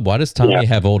 Also, why does Tommy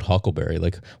have old Huckleberry?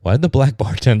 Like, why did the black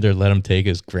bartender let him take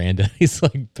his granddaddy's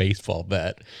like baseball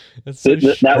bat? That was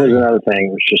another thing.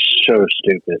 It was just so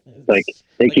stupid. Like,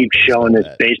 they keep showing this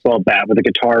baseball bat with a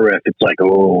guitar riff. It's like,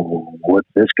 oh, what's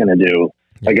this going to do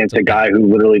against a guy who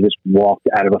literally just walked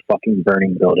out of a fucking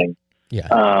burning building? Yeah.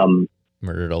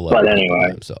 Murdered 11 but anyway, by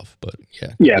himself. But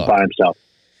by himself.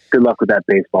 Good luck with that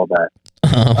baseball bat.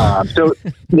 So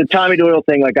the Tommy Doyle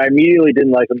thing, like, I immediately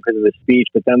didn't like him because of his speech,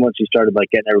 but then once he started like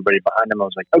getting everybody behind him, I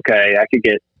was like, okay, I could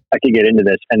get into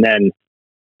this. And then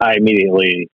I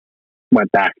immediately went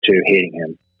back to hating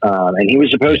him. And he was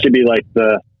supposed to be like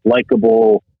the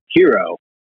likable hero,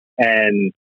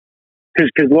 and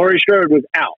because Laurie Strode was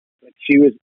out, like, she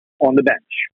was on the bench,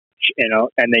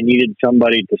 and they needed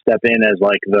somebody to step in as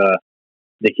like the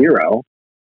hero,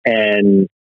 and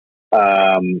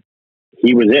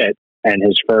he was it. And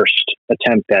his first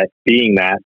attempt at being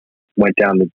that went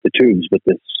down the tubes with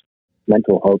this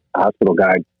mental hospital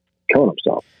guy killing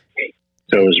himself.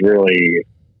 So it was really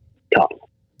tough.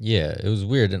 Yeah, it was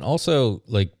weird. And also,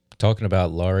 like, talking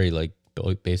about Laurie, like,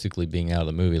 basically being out of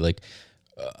the movie, like,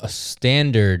 a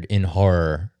standard in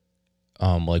horror,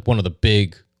 like, one of the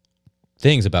big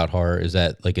things about horror is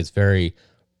that, like, it's very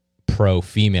pro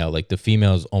female. Like the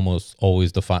female is almost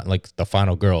always the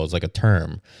final girl is like a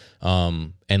term.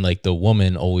 And like the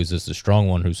woman always is the strong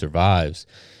one who survives.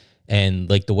 And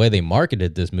like the way they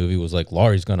marketed this movie was like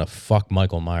Laurie's gonna fuck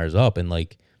Michael Myers up, and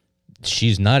like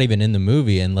she's not even in the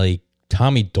movie, and like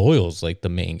Tommy Doyle's like the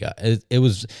main guy. It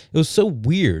was so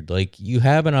weird. Like you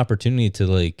have an opportunity to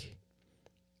like,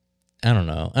 I don't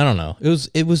know.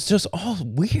 It was just all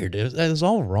weird. It was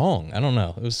all wrong. I don't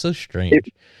know. It was so strange.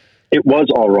 It was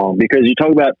all wrong because you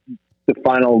talk about the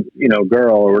final,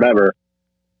 girl or whatever.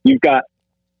 You've got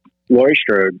Laurie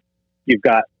Strode, you've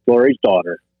got Laurie's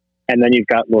daughter, and then you've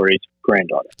got Laurie's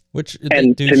granddaughter. Which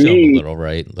they do show a little,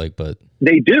 right? Like, but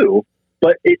they do.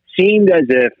 But it seemed as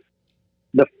if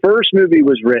the first movie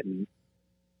was written,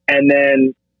 and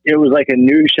then it was like a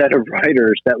new set of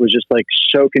writers that was just like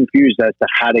so confused as to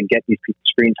how to get these people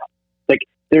screen time. Like,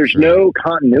 there's no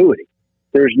continuity.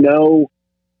 There's no,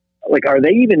 like, are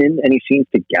they even in any scenes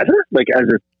together? Like, as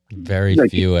a very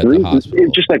few at the hospital.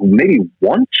 It's just like maybe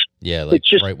once. Yeah, like it's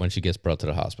just, right when she gets brought to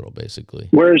the hospital, basically.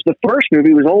 Whereas the first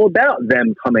movie was all about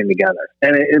them coming together,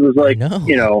 and it was like,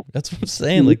 that's what I'm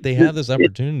saying. Like they have this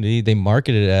opportunity, they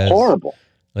market it as horrible,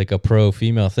 like a pro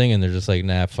female thing, and they're just like,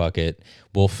 nah, fuck it.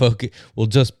 We'll focus. We'll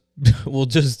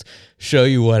just show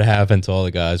you what happened to all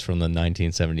the guys from the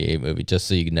 1978 movie, just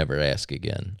so you can never ask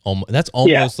again. That's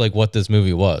almost like what this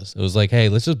movie was. It was like, hey,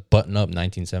 let's just button up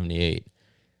 1978.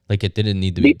 Like it didn't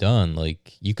need to be done.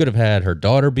 Like you could have had her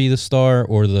daughter be the star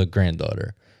or the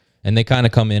granddaughter, and they kind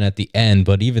of come in at the end.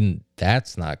 But even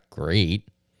that's not great.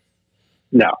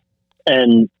 No,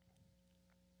 and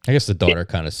I guess the daughter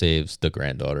kind of saves the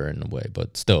granddaughter in a way,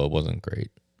 but still, it wasn't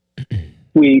great.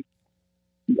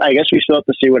 I guess we still have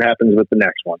to see what happens with the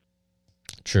next one.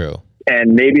 True.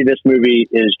 And maybe this movie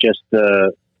is just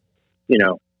the,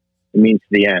 means to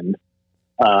the end.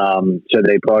 So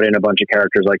they brought in a bunch of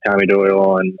characters like Tommy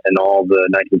Doyle and all the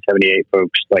 1978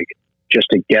 folks, like just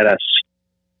to get us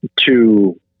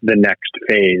to the next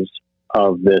phase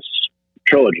of this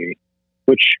trilogy,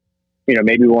 which,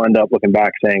 maybe we'll end up looking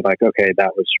back saying like, okay,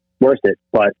 that was worth it.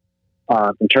 But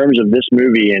in terms of this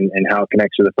movie and how it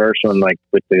connects to the first one, like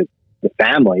with the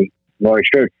family, Laurie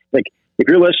Strode, like if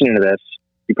you're listening to this,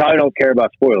 you probably don't care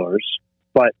about spoilers,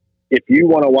 but if you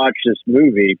want to watch this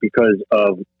movie because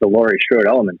of the Laurie Strode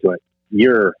element to it,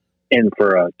 you're in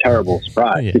for a terrible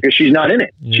surprise because she's not in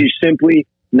it. Yeah. She's simply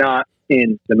not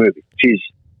in the movie.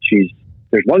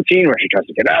 There's one scene where she tries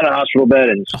to get out of the hospital bed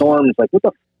and Storm's like, what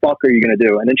the fuck are you going to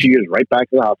do? And then she goes right back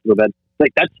to the hospital bed.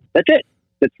 Like that's it.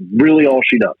 That's really all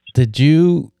she does.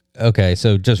 Okay,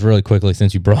 so just really quickly,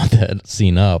 since you brought that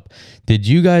scene up, did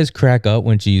you guys crack up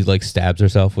when she like stabs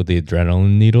herself with the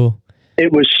adrenaline needle?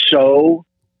 It was so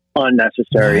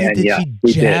unnecessary. Why did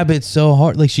she jab it so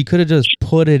hard? Like she could have just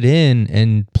put it in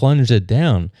and plunged it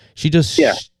down. She just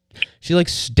she like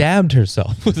stabbed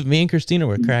herself. With me and Christina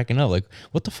were cracking up. Like,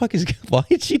 what the fuck why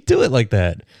did she do it like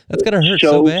that? That's gotta hurt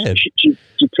so bad. She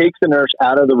takes the nurse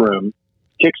out of the room,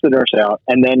 kicks the nurse out,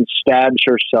 and then stabs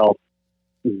herself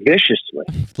viciously,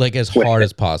 like as hard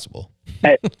as possible,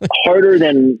 harder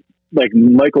than like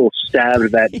Michael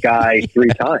stabbed that guy 3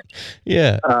 times.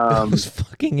 Yeah, it was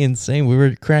fucking insane. We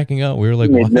were cracking up. We were like,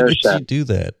 why did she do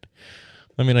that?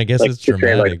 I mean, I guess it's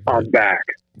dramatic. Like, I'm back.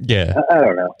 Yeah, I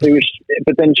don't know. It was,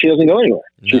 but then she doesn't go anywhere.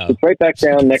 She sits right back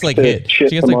down next to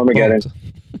shit from Armageddon.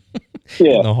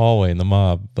 In the hallway, and the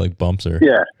mob like bumps her.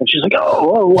 Yeah, and she's like,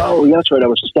 "Oh, that's right. I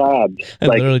was stabbed." I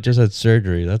literally just had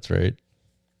surgery. That's right.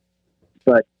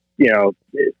 But the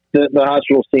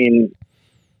hospital scene,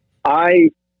 I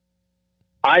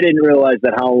didn't realize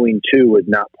that Halloween 2 was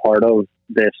not part of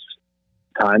this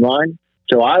timeline.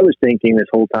 So I was thinking this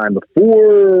whole time,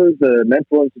 before the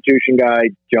mental institution guy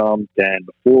jumped and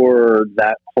before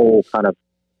that whole kind of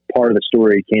part of the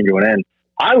story came to an end,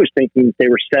 I was thinking they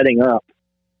were setting up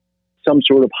some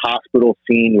sort of hospital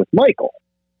scene with Michael.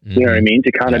 Mm-hmm. You know what I mean?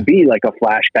 To kind of be like a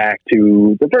flashback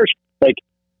to the first, like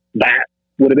that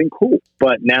would have been cool.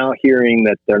 But now hearing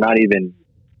that they're not even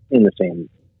in the same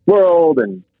world,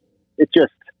 and it's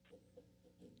just,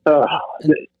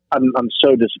 I'm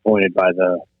so disappointed by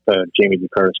the Jamie Lee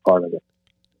Curtis part of it.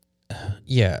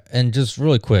 Yeah, and just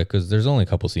really quick, because there's only a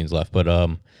couple scenes left, but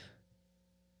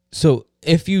so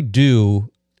if you do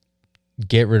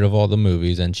get rid of all the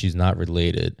movies and she's not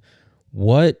related,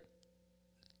 what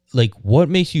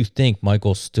makes you think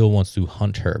Michael still wants to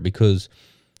hunt her? Because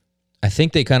I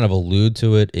think they kind of allude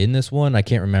to it in this one. I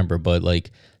can't remember, but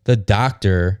like the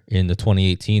doctor in the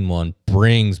 2018 one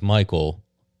brings Michael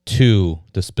to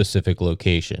the specific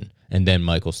location, and then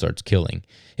Michael starts killing.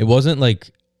 It wasn't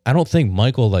like, I don't think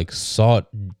Michael like sought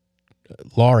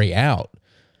Laurie out.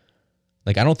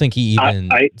 Like, I don't think he even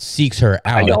seeks her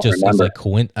out. I don't It just remember.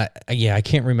 is like I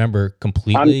can't remember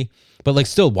completely. But like,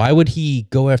 still, why would he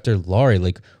go after Laurie?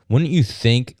 Like, wouldn't you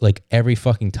think like every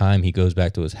fucking time he goes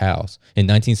back to his house in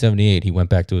 1978, he went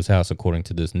back to his house according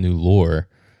to this new lore.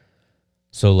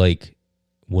 So like,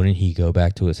 wouldn't he go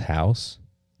back to his house?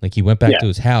 Like, he went back to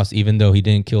his house even though he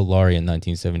didn't kill Laurie in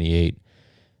 1978.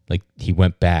 Like, he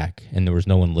went back and there was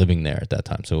no one living there at that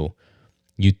time. So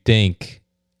you'd think,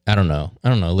 I don't know.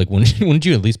 Like, wouldn't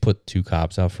you at least put 2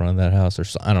 cops out front of that house or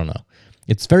so? I don't know.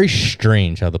 It's very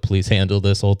strange how the police handle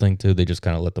this whole thing too. They just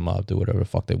kind of let the mob do whatever the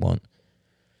fuck they want.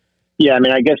 Yeah, I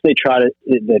mean, I guess they try to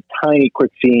the tiny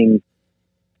quick scene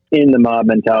in the mob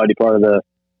mentality part of the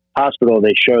hospital.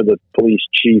 They show the police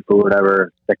chief or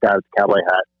whatever, that guy with the cowboy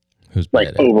hat, Who's like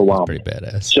badass. overwhelmed. He's pretty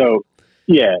badass. So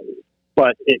yeah,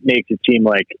 but it makes it seem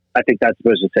like, I think that's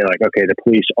supposed to say like, okay, the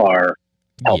police are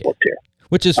helpless here,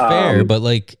 which is fair, but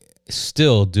like,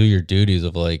 still do your duties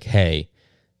of like, hey,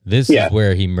 this is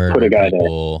where he murdered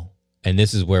people, and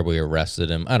this is where we arrested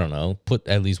him. I don't know. Put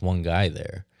at least one guy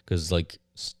there, because like,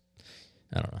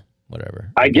 I don't know.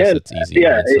 Whatever. I guess it's easy.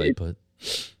 But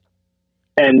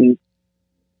and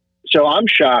so I'm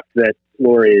shocked that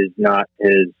Laurie is not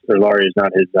his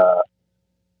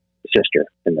sister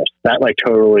in this. That like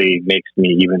totally makes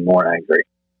me even more angry.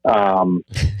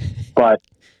 But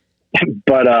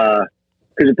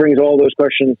because it brings all those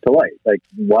questions to light. Like,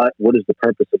 what is the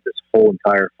purpose of this whole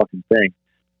entire fucking thing?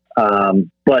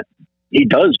 But he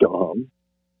does go home,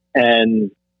 and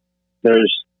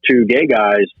there's 2 gay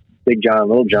guys, Big John and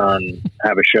Little John,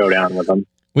 have a showdown with him.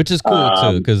 Which is cool,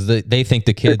 too, because they think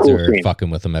the kids are fucking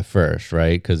with him at first,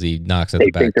 right? Because he knocks at the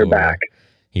back door. Back.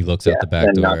 He looks at the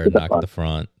back door, knock at the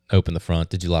front, open the front.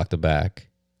 Did you lock the back?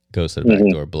 Goes to the back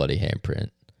door, bloody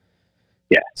handprint.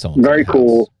 Yeah, very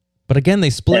cool. But again, they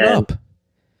split up.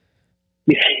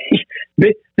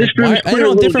 This room's clear,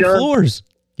 on different John. floors.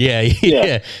 Yeah.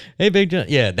 Hey, Big John.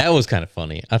 Yeah, that was kind of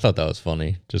funny. I thought that was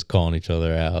funny, just calling each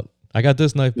other out. I got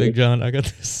this knife, Big John. I got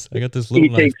this little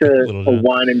knife. He takes a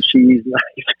wine and cheese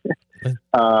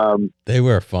knife. They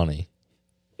were funny.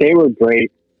 They were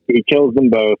great. He kills them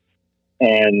both,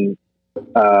 and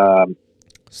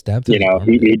stabs.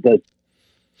 He does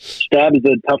stabs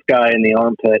the tough guy in the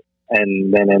armpit,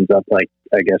 and then ends up like,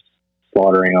 I guess,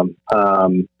 slaughtering him.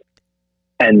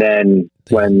 And then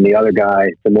when the other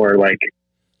guy, the more like,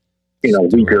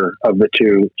 weaker of the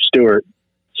 2, Stuart,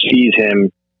 sees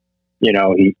him,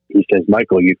 he says,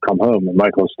 "Michael, you've come home." And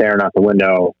Michael's staring out the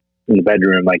window in the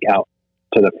bedroom, like out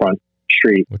to the front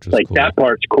street. Like, cool. That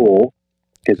part's cool,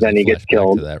 because then he gets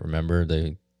killed. To that, remember?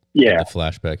 The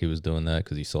flashback, he was doing that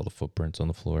because he saw the footprints on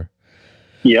the floor.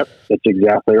 Yep, that's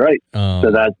exactly right.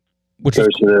 So that goes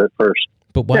to the first.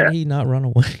 But why did he not run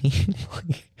away?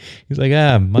 He's like,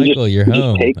 Michael, you're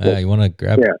home. You want to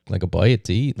grab like a bite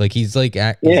to eat? Like, he's like,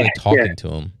 talking to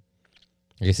him.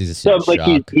 I guess he's so like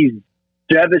he's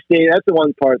devastated. That's the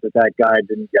one part that guy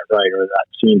didn't get right, or that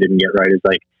scene didn't get right. Is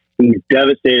like, he's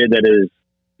devastated that his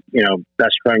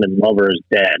best friend and lover is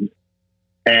dead,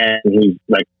 and he's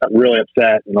like really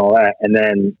upset and all that. And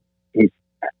then he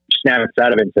snaps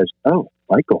out of it and says, "Oh,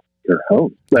 Michael, you're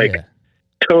home." Like,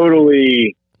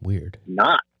 totally weird,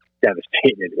 not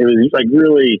devastated. It was like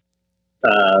really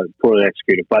poorly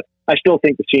executed, but I still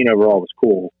think the scene overall was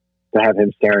cool to have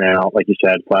him staring out, like you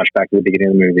said, flashback to the beginning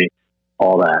of the movie,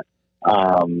 all that.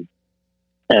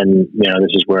 And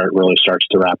this is where it really starts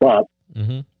to wrap up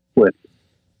with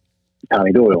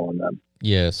Tommy Doyle on them.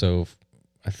 Yeah, so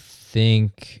I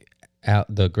think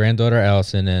the granddaughter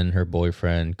Allison and her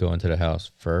boyfriend go into the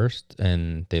house first,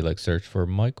 and they like search for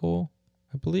Michael,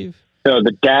 I believe. So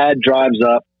the dad drives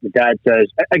up. The dad says,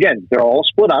 again, they're all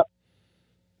split up.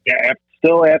 Yeah,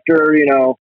 still after,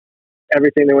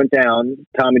 everything that went down,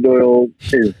 Tommy Doyle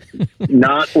is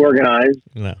not organized.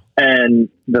 No. And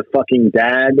the fucking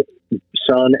dad,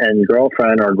 son, and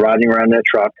girlfriend are riding around in a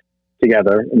truck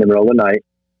together in the middle of the night.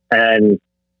 And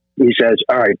he says,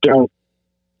 "All right, don't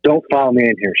follow me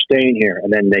in here. Stay in here."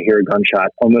 And then they hear a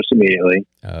gunshot almost immediately.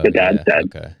 The dad's dead.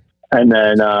 Okay. And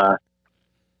then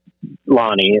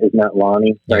Lonnie, isn't that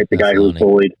Lonnie? Right, the guy who was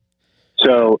bullied.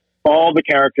 So all the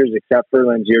characters except for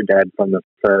Lindsay are dead from the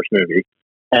first movie.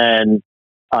 And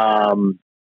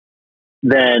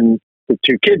then the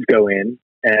 2 kids go in,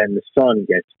 and the son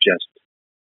gets just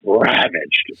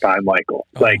ravaged by Michael.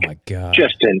 My God.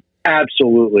 Just an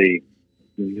absolutely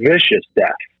vicious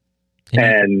death.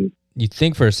 And you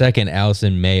think for a second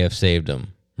Allison may have saved him,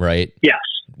 right? Yes.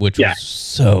 Which was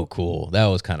so cool. That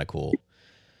was kind of cool.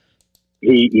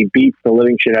 He beats the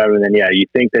living shit out of him, and then you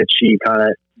think that she kind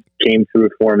of came through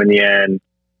for him in the end.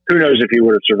 Who knows if he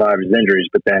would have survived his injuries,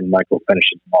 but then Michael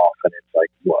finishes him off, and it's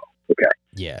like, whoa, okay.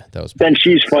 Yeah, that was. Then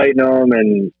she's fighting them,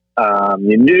 and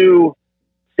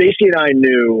Stacy and I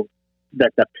knew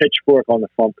that the pitchfork on the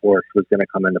front porch was going to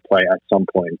come into play at some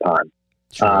point in time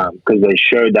because they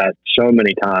showed that so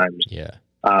many times. Yeah.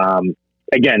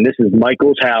 Again, this is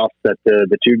Michael's house that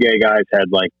the two gay guys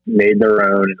had like made their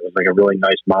own. It was like a really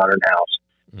nice modern house.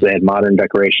 So they had modern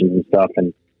decorations and stuff,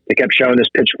 and they kept showing this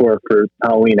pitchfork for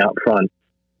Halloween out front.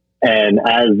 And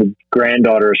as the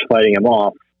granddaughter is fighting him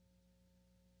off,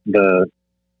 the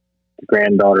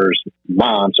granddaughter's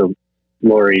mom, so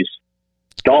Lori's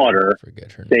daughter,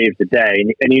 saves the day.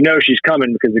 And you know she's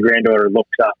coming because the granddaughter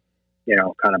looks up,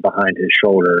 kind of behind his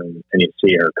shoulder, and you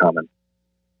see her coming.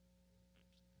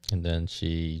 And then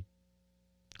she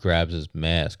grabs his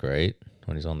mask, right?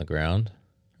 When he's on the ground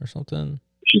or something.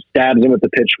 She stabs him with the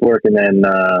pitchfork, and then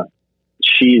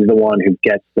she's the one who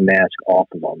gets the mask off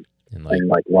of him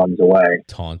and runs away.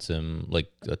 Taunts him like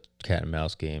a cat and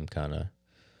mouse game, kind of.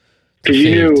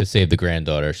 To save the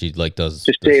granddaughter. She does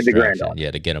to save the granddaughter.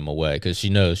 Yeah, to get him away because she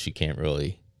knows she can't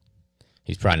really.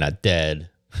 He's probably not dead,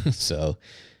 so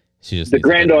she just. The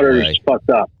granddaughter is fucked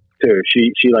up too.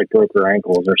 She broke her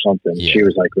ankles or something. Yeah. She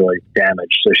was really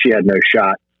damaged, so she had no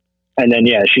shot. And then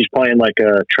she's playing like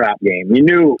a trap game. You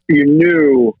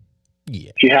knew.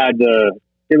 Yeah. She had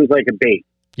it was like a bait,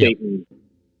 baiting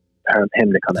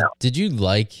him to come out. Did you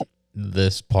like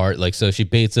this part? So she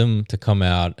baits him to come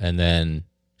out, and then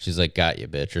she's like, "Got you,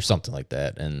 bitch," or something like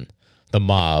that. And the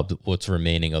mob, what's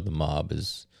remaining of the mob,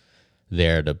 is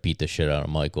there to beat the shit out of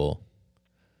Michael.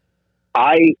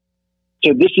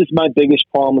 So this is my biggest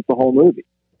problem with the whole movie.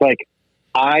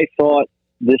 I thought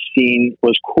this scene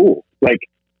was cool.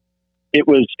 It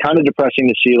was kind of depressing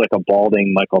to see a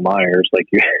balding Michael Myers.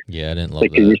 Yeah, I didn't love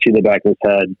that. You see the back of his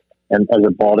head, and as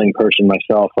a balding person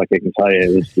myself, I can tell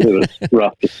you, it was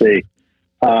rough to see.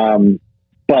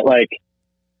 But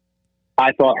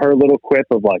I thought her little quip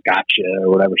of "gotcha" or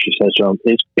whatever she says to him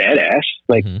is badass.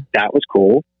 That was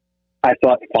cool. I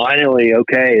thought finally,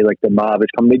 okay, the mob has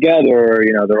come together.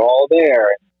 They're all there,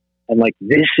 and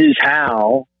this is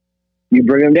how you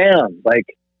bring them down.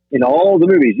 In all the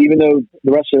movies, even though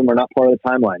the rest of them are not part of the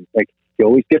timeline, you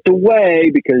always get away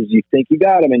because you think you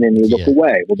got them, and then you look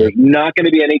away. Well, there's not going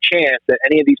to be any chance that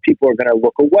any of these people are going to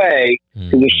look away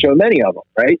because there's so many of them,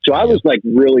 right? So I was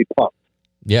really pumped.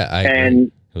 Yeah, I agree.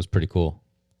 It was pretty cool.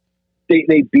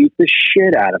 They beat the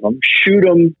shit out of them, shoot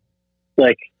them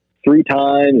 3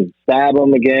 times, and stab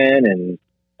them again,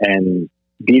 and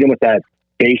beat them with that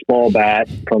baseball bat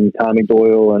from Tommy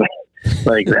Doyle and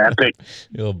that big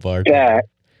little bat.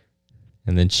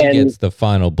 And then she gets the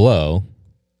final blow.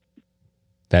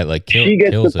 That she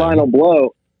gets the final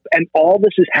blow, and all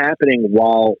this is happening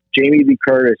while Jamie Lee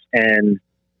Curtis and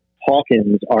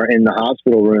Hawkins are in the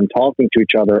hospital room talking to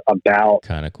each other about.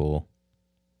 Kind of cool.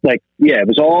 It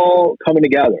was all coming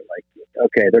together.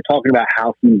 Okay, they're talking about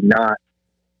how he's not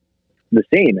the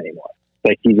same anymore.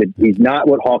 He's not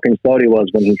what Hawkins thought he was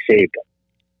when he saved him.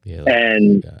 Yeah,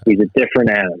 and he's a different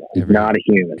animal. He's not a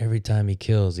human. Every time he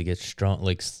kills, he gets strong,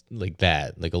 like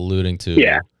that, alluding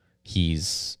to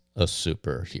he's a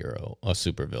superhero, a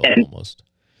supervillain almost.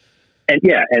 And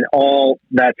all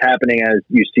that's happening as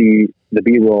you see the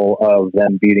B-roll of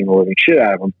them beating the living shit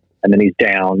out of him, and then he's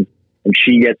down, and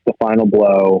she gets the final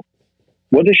blow.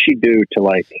 What does she do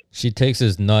to She takes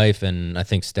his knife and I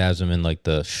think stabs him in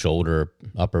the shoulder,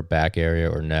 upper back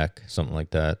area or neck, something like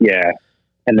that. Yeah.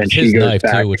 And then she his goes knife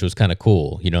back. too, which was kind of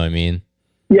cool. You know what I mean?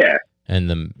 Yeah.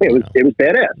 And it was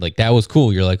badass. That was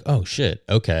cool. You're oh shit,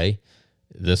 okay,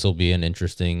 this will be an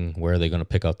interesting. Where are they going to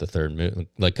pick up the third movie?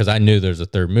 Because I knew there's a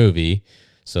third movie,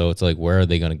 so it's where are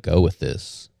they going to go with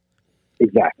this?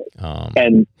 Exactly.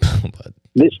 And but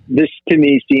this to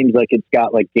me seems like it's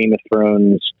got Game of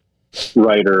Thrones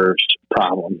writers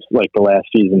problems, the last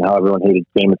season, how everyone hated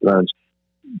Game of Thrones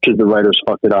because the writers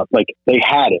fucked it up. They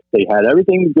had it. They had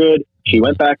everything good. She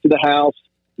went back to the house.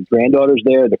 The granddaughter's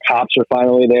there. The cops are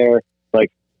finally there.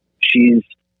 She's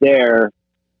there,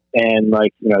 and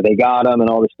they got him and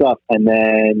all this stuff. And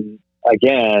then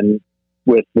again,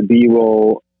 with the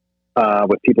B-roll,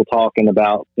 with people talking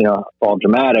about all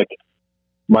dramatic,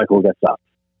 Michael gets up,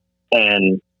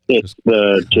 and it's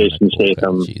the Jason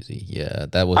Statham. Cheesy. Yeah,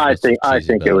 that was. I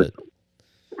think it was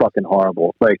fucking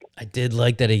horrible. I did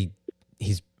like that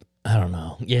he's. I don't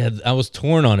know. Yeah, I was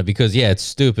torn on it because it's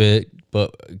stupid,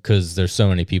 but because there's so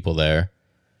many people there.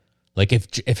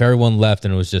 If everyone left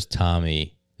and it was just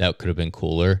Tommy, that could have been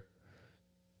cooler.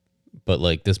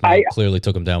 But this man clearly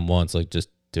took him down once. Just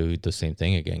do the same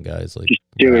thing again, guys. Just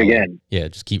do it again. Yeah,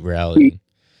 just keep rallying.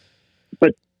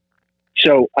 But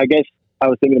so I guess I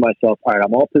was thinking to myself, all right,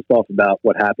 I'm all pissed off about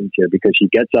what happens here because he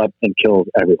gets up and kills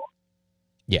everyone.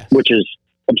 Yeah, which is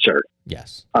absurd.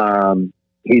 Yes.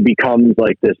 He becomes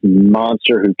like this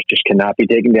monster who just cannot be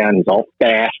taken down. He's all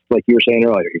fast, like you were saying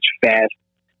earlier. He's fast,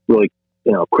 really,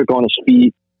 quick on his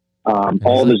feet.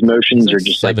 All of his motions are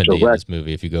just 70 direct. in this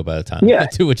movie if you go by the time. Yeah,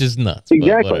 which is nuts.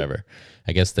 Exactly. But whatever.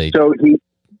 I guess they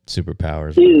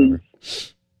superpowers.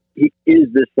 He is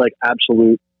this like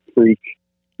absolute freak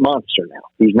monster now.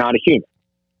 He's not a human.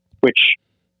 Which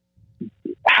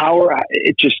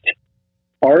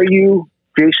are you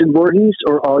Jason Voorhees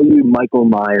or are you Michael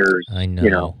Myers? I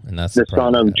know, and that's the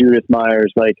son of Judith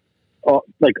Myers.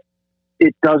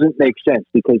 It doesn't make sense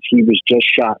because he was just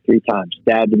shot 3 times,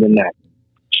 stabbed in the neck,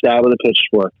 stabbed with a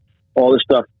pitchfork, all this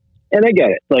stuff. And I get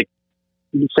it. Like,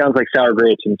 it sounds like sour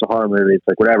grapes and it's a horror movie. It's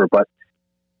like whatever. But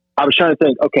I was trying to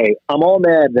think, okay, I'm all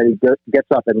mad that he gets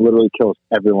up and literally kills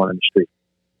everyone in the street.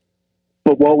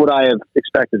 But what would I have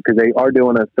expected? Because they are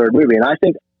doing a 3rd movie. And I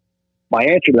think my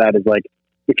answer to that is like,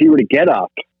 if he were to get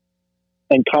up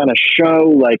and kind of show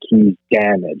like he's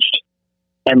damaged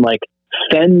and like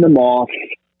fend them off,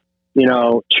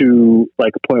 to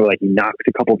like a point where like he knocks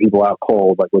a couple people out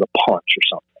cold, like with a punch or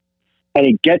something, and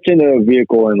he gets into a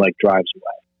vehicle and like drives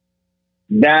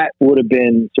away. That would have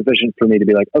been sufficient for me to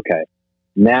be like, okay,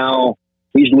 now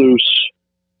he's loose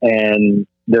and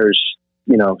there's,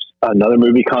 another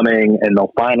movie coming and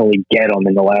they'll finally get him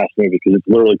in the last movie because it's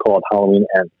literally called Halloween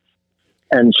Ends.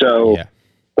 And so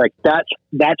like that's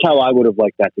how I would have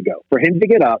liked that to go. For him to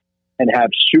get up and have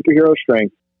superhero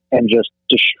strength and just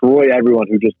destroy everyone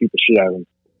who just beat the shit out of him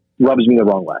rubs me the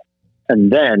wrong way. And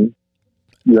then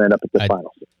you end up at the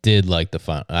final scene. Did like the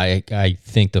final. I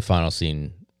think the final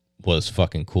scene was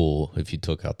fucking cool if you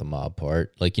took out the mob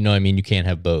part. Like, I mean, you can't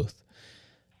have both.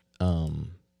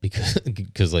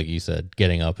 Because like you said,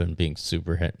 getting up and being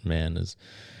Superman is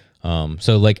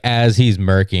so like as he's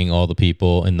murking all the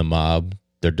people in the mob,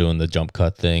 they're doing the jump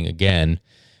cut thing again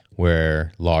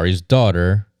where Laurie's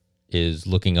daughter is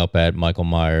looking up at Michael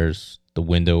Myers, the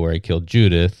window where he killed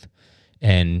Judith,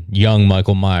 and young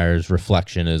Michael Myers'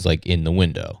 reflection is like in the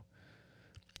window.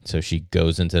 So she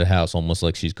goes into the house almost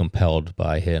like she's compelled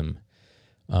by him.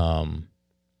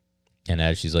 And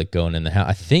as she's like going in the house,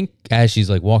 I think as she's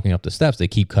like walking up the steps, they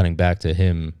keep cutting back to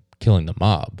him killing the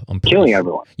mob. Killing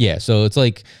everyone. Yeah, so it's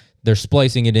like they're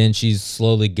splicing it in. She's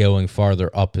slowly going farther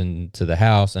up into the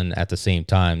house, and at the same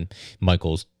time,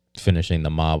 Michael's finishing the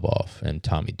mob off and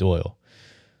Tommy Doyle.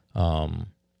 And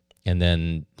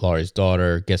then Laurie's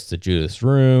daughter gets to Judith's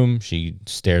room. She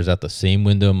stares out the same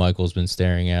window Michael's been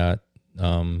staring at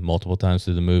multiple times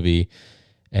through the movie,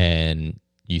 and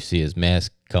you see his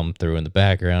mask come through in the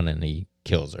background, and he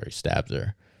kills her. He stabs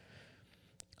her.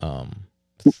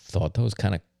 Thought that was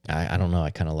kind of, I don't know,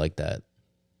 I kind of like that.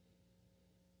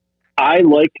 I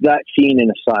liked that scene in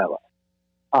a silo.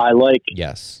 I like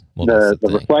the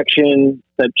reflection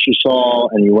that she saw,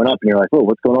 and you went up and you're like, oh,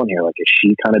 what's going on here? Like, is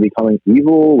she kind of becoming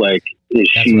evil? Like, That's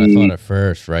what I thought at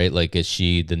first, right? Like, is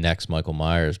she the next Michael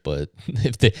Myers? But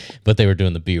they were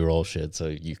doing the B-roll shit, so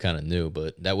you kind of knew.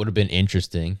 But that would have been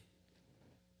interesting.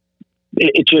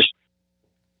 It just,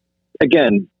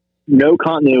 again, no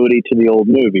continuity to the old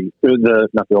movie.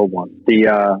 Not the old one,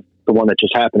 the one that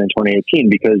just happened in 2018,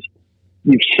 because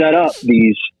you've set up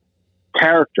these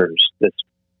characters, this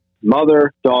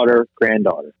mother, daughter,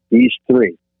 granddaughter. These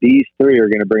three are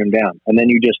going to bring him down. And then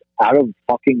you just, out of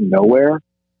fucking nowhere,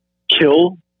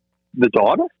 kill the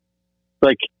daughter?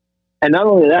 Like, and not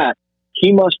only that,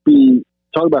 he must be,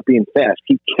 talk about being fast.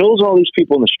 He kills all these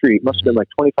people in the street, must have been like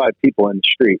 25 people in the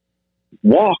street,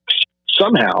 walks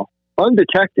somehow,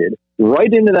 undetected,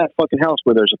 right into that fucking house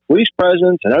where there's a police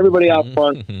presence and everybody out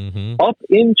front, up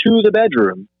into the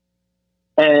bedroom,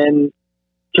 and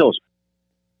kills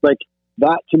her. Like,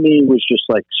 that to me was just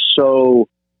like so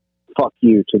fuck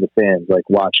you to the fans, like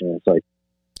watching it. It's like,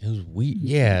 it was weird.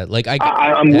 Yeah, like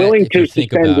I'm willing to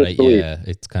suspend disbelief. Yeah,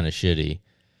 it's kind of shitty.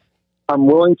 I'm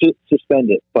willing to suspend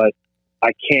it, but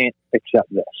I can't accept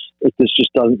this. This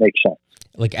just doesn't make sense.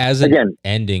 Like, as an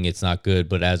ending, it's not good,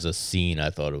 but as a scene, I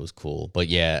thought it was cool. But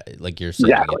yeah, like you're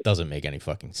saying, It doesn't make any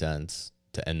fucking sense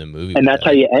to end the movie. And that's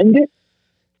how you end it?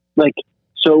 Like,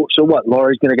 so what?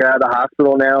 Laurie's going to get out of the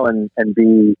hospital now and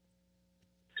be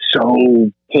so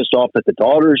pissed off that the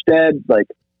daughter's dead? Like,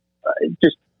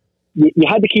 just, you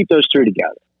had to keep those three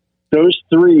together. Those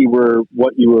three were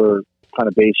what you were kind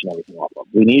of basing everything off of.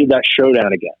 We needed that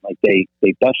showdown again. Like, they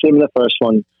bested him in the first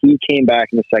one. He came back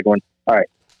in the second one. All right.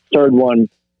 Third one,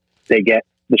 they get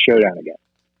the showdown again.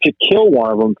 To kill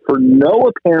one of them for no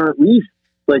apparent reason.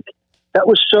 Like, that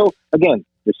was so, again,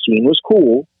 the scene was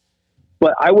cool,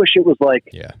 but I wish it was like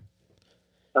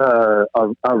a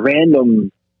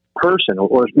random person,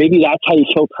 or maybe that's how you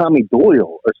kill Tommy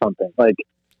Doyle or something. Like,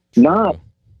 not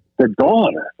the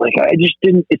daughter. Like, I just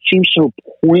didn't. It seems so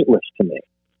pointless to me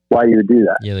why you would do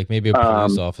that. Yeah, like maybe a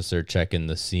police officer checking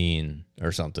the scene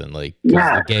or something. Like, 'cause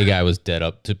Yeah. the gay guy was dead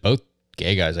up. To both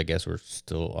gay guys, I guess, were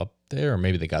still up there, or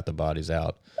maybe they got the bodies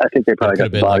out. I think they probably could got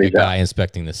have the been like a bodies guy out.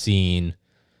 inspecting the scene.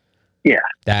 Yeah,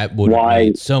 that would have Why-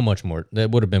 made so much more.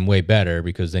 That would have been way better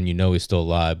because then you know he's still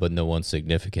alive, but no one's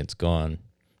significance gone.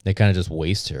 They kind of just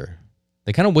waste her.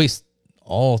 They kind of waste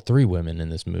all three women in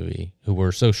this movie who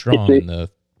were so strong in the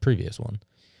previous one.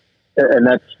 And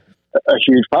that's a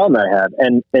huge problem I have.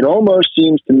 And it almost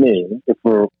seems to me, if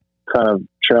we're kind of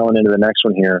trailing into the next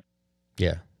one here,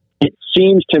 Yeah. it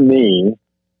seems to me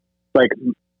like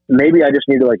maybe I just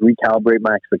need to like recalibrate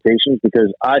my expectations,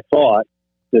 because I thought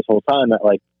this whole time that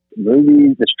like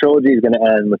this trilogy is going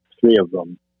to end with three of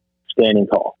them standing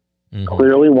tall. Mhm.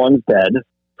 Clearly one's dead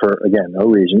for, again, no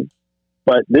reason.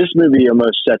 But this movie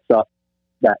almost sets up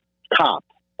that cop,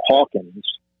 Hawkins,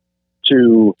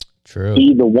 to True.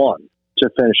 be the one to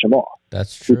finish him off.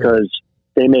 That's true. Because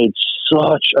they made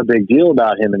such a big deal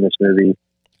about him in this movie.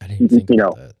 I didn't think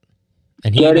about that.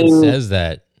 And he even says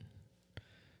that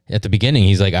at the beginning.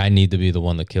 He's like, I need to be the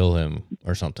one to kill him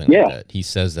or something like that. He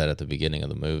says that at the beginning of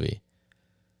the movie.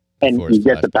 And you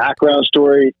get the background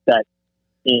story that,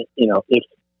 you know, if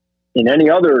in any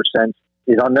other sense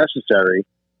is unnecessary,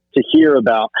 to hear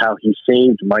about how he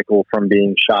saved Michael from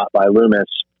being shot by Loomis.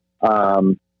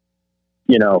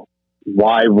 You know,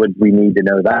 why would we need to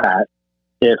know that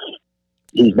if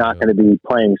he's not going to be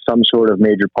playing some sort of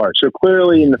major part? So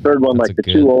clearly in the third one, like the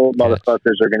two old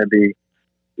motherfuckers are going to be,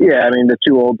 I mean, the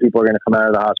two old people are going to come out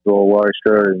of the hospital, Laurie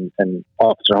Strode and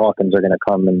Officer Hawkins are going to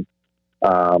come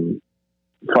and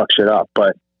fuck shit up.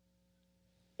 But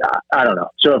I don't know.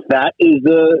 So if that is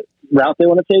the route they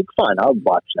want to take, fine, I'll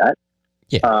watch that.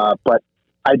 Yeah. But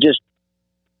I just,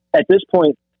 at this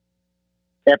point,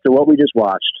 after what we just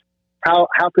watched, how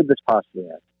could this possibly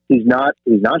end? He's not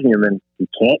human. He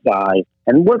can't die.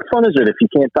 And what fun is it if he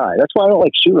can't die? That's why I don't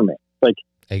like Superman. Like,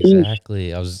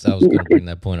 exactly. I was going to bring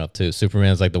that point up too.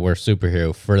 Superman's like the worst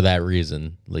superhero for that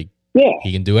reason. Like,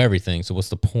 he can do everything. So what's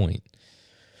the point?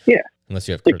 Yeah. Unless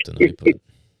you have kryptonite.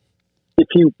 If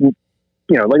you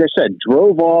know, like I said,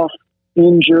 drove off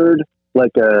injured,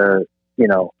 like a, you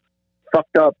know,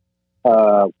 fucked up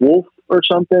wolf or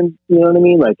something, you know what I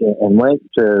mean? Like, and went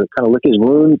to kind of lick his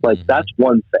wounds, like that's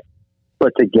one thing.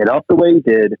 But to get up the way he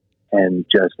did and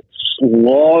just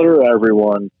slaughter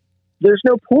everyone, there's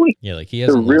no point. Yeah, like he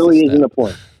hasn't. There really isn't a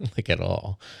point, like at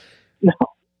all.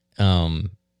 No.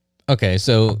 Okay,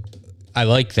 so I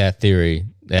like that theory.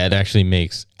 That actually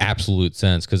makes absolute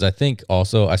sense because I think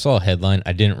also I saw a headline.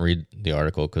 I didn't read the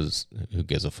article because who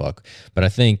gives a fuck? But I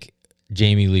think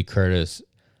Jamie Lee Curtis.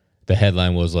 The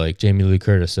headline was like, Jamie Lee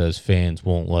Curtis says fans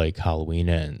won't like Halloween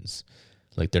Ends.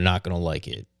 Like, they're not going to like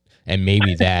it. And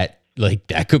maybe that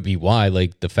could be why,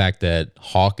 like, the fact that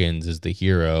Hawkins is the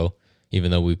hero,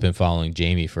 even though we've been following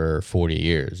Jamie for 40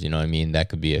 years, you know what I mean? That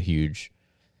could be a huge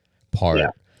part.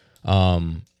 Yeah.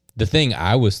 The thing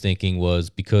I was thinking was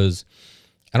because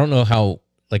I don't know how,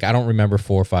 like, I don't remember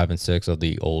 4, 5, and 6 of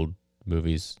the old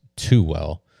movies too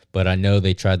well, but I know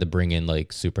they tried to bring in,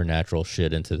 like, supernatural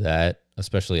shit into that.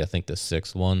 Especially, I think, the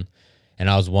 6th one. And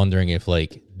I was wondering if,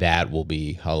 like, that will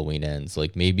be Halloween Ends.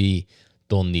 Like, maybe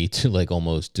they'll need to, like,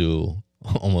 almost do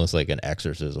almost like an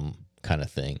exorcism kind of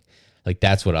thing. Like,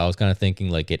 that's what I was kind of thinking.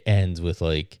 Like, it ends with,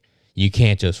 like, you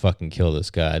can't just fucking kill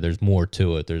this guy. There's more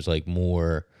to it. There's, like,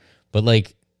 more. But,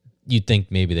 like, you'd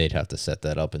think maybe they'd have to set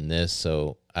that up in this.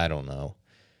 So, I don't know.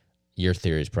 Your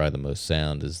theory is probably the most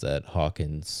sound, is that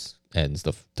Hawkins does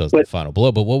the final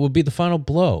blow. But what would be the final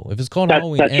blow? If it's called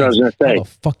Halloween Ends, what I was gonna say. how the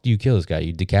fuck do you kill this guy?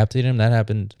 You decapitate him? That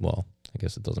happened, well, I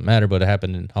guess it doesn't matter, but it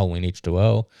happened in Halloween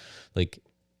H2O. Like,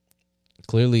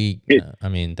 clearly, I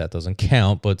mean, that doesn't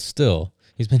count, but still,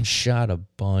 he's been shot a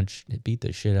bunch, beat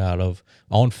the shit out of,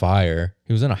 on fire.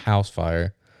 He was in a house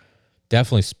fire.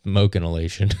 Definitely smoke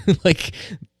inhalation. Like,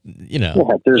 you know.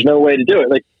 Yeah, there's no way to do it.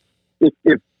 Like,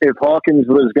 if Hawkins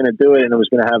was going to do it and it was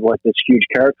going to have, like, this huge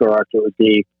character arc, it would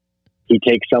be he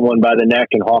takes someone by the neck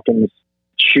and Hawkins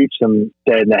shoots him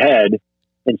dead in the head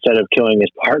instead of killing his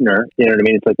partner. You know what I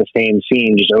mean? It's like the same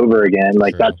scene just over again.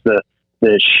 Like, that's the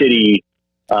shitty.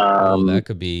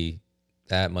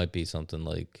 That might be something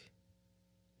like,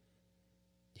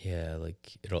 yeah, like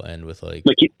it'll end with like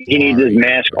he needs his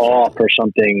mask off or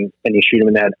something and you shoot him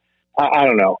in the head. I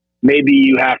don't know. Maybe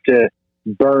you have to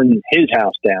burn his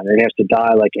house down or he has to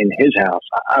die like in his house.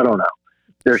 I don't know.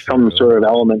 There's some sort of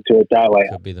element to it that way.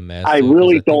 Could be the mask. I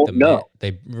really don't know.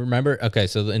 They remember. Okay,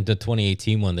 so in the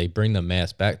 2018 one, they bring the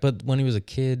mask back, but when he was a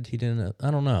kid, he didn't. I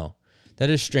don't know.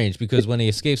 That is strange because when he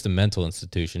escapes the mental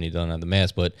institution, he doesn't have the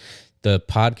mask. But the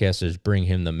podcasters bring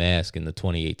him the mask in the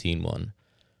 2018 one.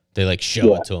 They like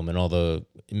show it to him, and all the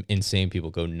insane people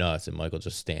go nuts, and Michael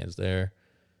just stands there.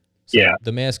 So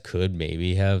the mask could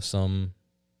maybe have some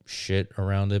shit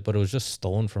around it, but it was just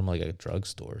stolen from like a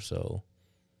drugstore. So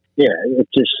it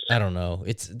just, I don't know.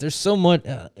 There's so much.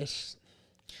 I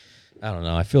don't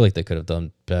know. I feel like they could have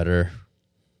done better,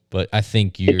 but I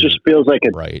think it just feels like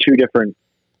it's right. two different.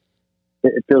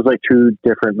 It feels like two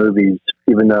different movies,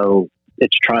 even though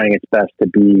it's trying its best to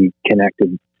be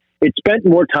connected. It spent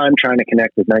more time trying to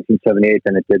connect with 1978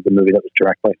 than it did the movie that was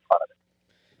directly in front of it.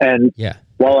 And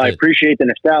while I appreciate the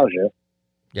nostalgia,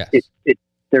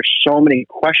 there's so many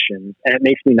questions, and it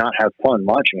makes me not have fun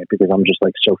watching it because I'm just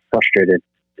like so frustrated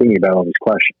thinking about all these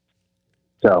questions.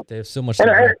 So they have so much. And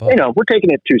we're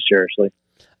taking it too seriously,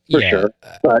 for sure.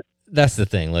 But that's the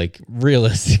thing. Like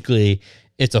realistically,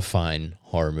 it's a fine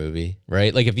horror movie,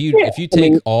 right? Like if you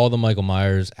take all the Michael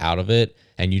Myers out of it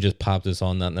and you just pop this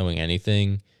on not knowing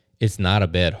anything, it's not a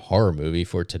bad horror movie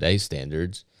for today's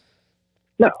standards.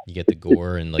 No, you get the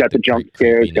gore and like got the jump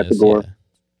scares, got the gore.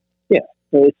 Yeah,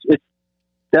 it's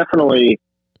definitely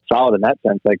solid in that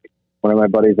sense. Like one of my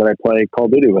buddies that I play Call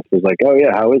of Duty with was like, "Oh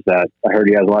yeah, how is that? I heard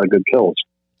he has a lot of good kills."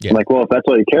 I'm like, "Well, if that's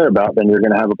all you care about, then you're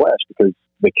going to have a blast because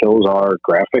the kills are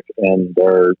graphic and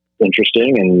they're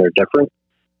interesting and they're different."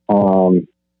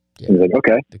 He's like,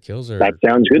 "Okay, the kills are that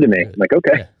sounds good to me." I'm like,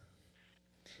 "Okay."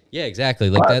 Yeah, exactly.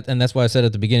 Like that, and that's why I said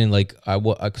at the beginning, like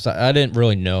because I didn't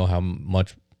really know how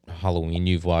much Halloween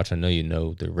you've watched. I know you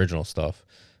know the original stuff,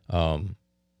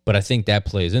 but I think that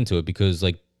plays into it because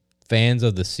like fans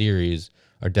of the series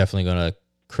are definitely going to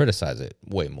criticize it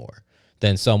way more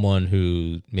than someone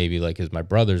who maybe like is my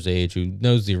brother's age who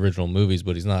knows the original movies,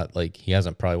 but he's not like he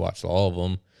hasn't probably watched all of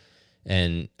them,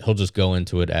 and he'll just go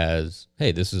into it as,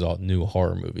 hey, this is a new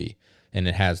horror movie, and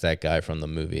it has that guy from the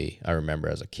movie I remember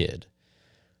as a kid.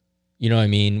 You know what I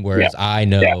mean? Whereas I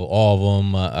know all of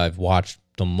them. I've watched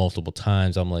them multiple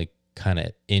times. I'm like kind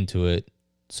of into it.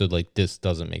 So like this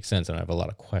doesn't make sense. And I have a lot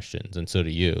of questions. And so do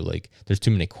you. Like there's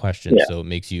too many questions. So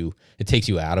it takes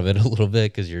you out of it a little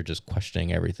bit because you're just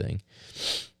questioning everything.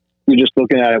 You're just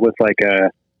looking at it with like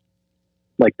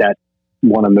that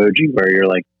one emoji where you're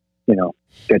like,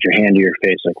 got your hand to your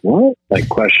face, like what? Like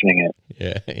questioning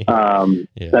it.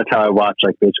 That's how I watch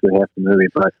like basically half the movie.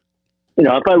 But if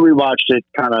I rewatched it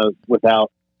kind of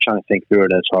without trying to think through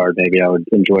it as hard, maybe I would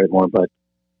enjoy it more, but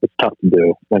it's tough to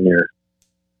do when you're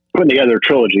putting together a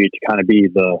trilogy to kind of be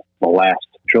the last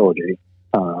trilogy.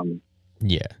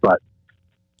 But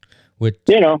which,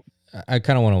 I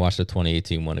kind of want to watch the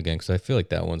 2018 one again, because I feel like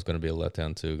that one's going to be a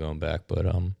letdown too, going back. But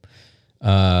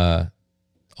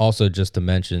also just to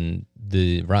mention,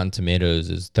 the Rotten Tomatoes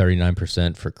is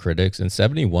 39% for critics and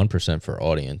 71% for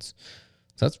audience.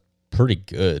 So that's pretty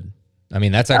good. I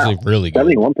mean, that's actually really good.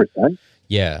 71%?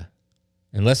 Yeah.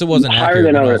 Unless it wasn't higher accurate.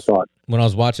 Than I would have thought. When I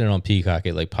was watching it on Peacock,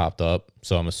 it like popped up.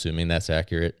 So I'm assuming that's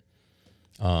accurate.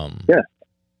 But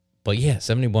yeah,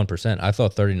 71%. I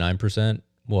thought 39%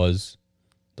 was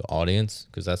the audience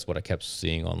because that's what I kept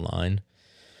seeing online.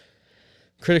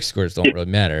 Critic scores don't really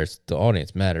matter. It's the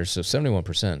audience matters. So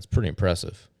 71% is pretty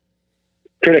impressive.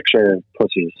 Critics are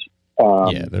pussies.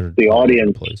 They're the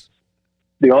audience.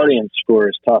 The audience score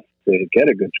is tough to get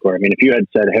a good score. I mean, if you had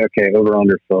said, hey, okay, over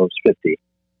under was 50,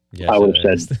 I would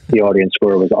have said the audience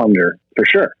score was under for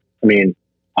sure. I mean,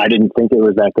 I didn't think it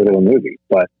was that good of a movie,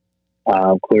 but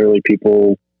clearly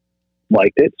people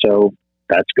liked it, so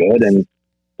that's good. And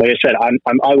like I said,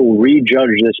 I will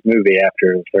rejudge this movie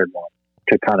after the third one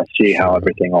to kind of see how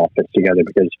everything all fits together,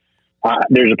 because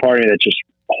there's a part of me that's just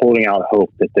holding out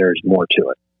hope that there's more to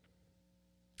it.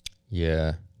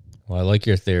 Yeah. Well, I like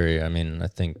your theory. I mean, I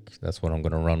think that's what I'm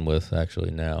going to run with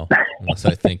actually now, unless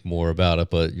I think more about it,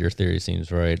 but your theory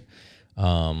seems right.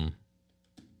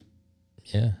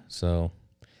 Yeah. So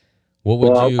what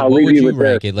would you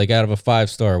rank it? Like out of a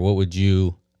 5-star, what would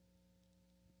you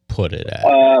put it at?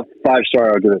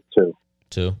 5-star, I'll give it 2.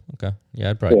 2? Okay. Yeah.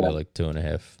 I'd probably go like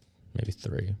 2.5, maybe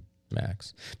 3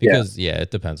 max, because it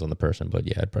depends on the person, but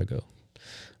yeah, I'd probably go.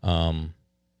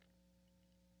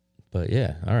 But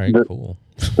yeah. All right, cool.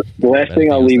 The last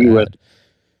thing I'll leave you with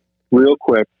real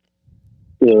quick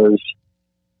is,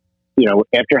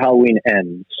 after Halloween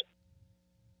ends,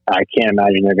 I can't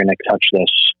imagine they're going to touch this.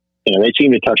 They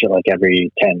seem to touch it like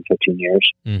every 10, 15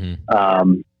 years.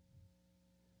 Mm-hmm.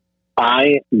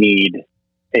 I need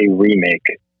a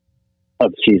remake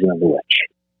of Season of the Witch,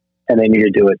 and they need to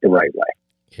do it the right way.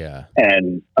 Yeah.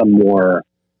 And a more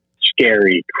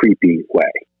scary, creepy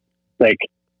way. Like,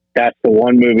 that's the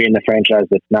one movie in the franchise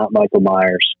that's not Michael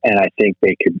Myers, and I think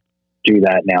they could do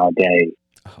that nowadays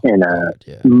in a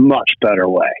much better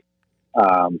way.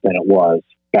 than it was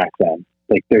back then.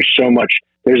 Like there's so much,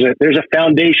 there's a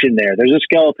foundation there. There's a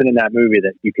skeleton in that movie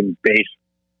that you can base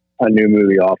a new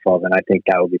movie off of, and I think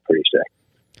that would be pretty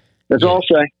sick. That's all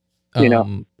I'll say. You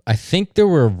know, I think there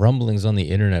were rumblings on the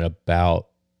internet about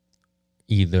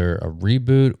either a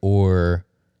reboot or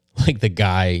like the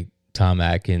guy Tom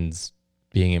Atkins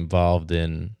being involved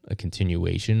in a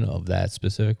continuation of that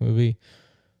specific movie.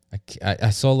 I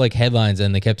saw like headlines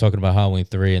and they kept talking about Halloween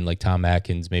 3 and like Tom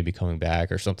Atkins maybe coming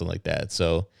back or something like that.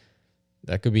 So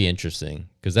that could be interesting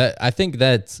because I think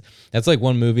that's like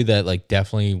one movie that like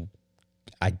definitely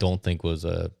I don't think was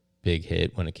a big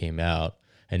hit when it came out,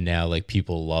 and now like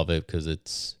people love it because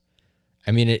it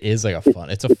is like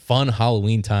it's a fun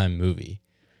Halloween time movie.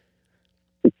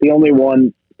 It's the only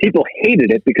one. People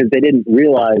hated it because they didn't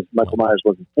realize Michael Myers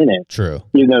wasn't in it. True.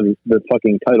 Even though the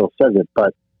fucking title says it,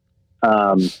 but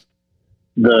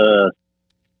the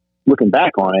looking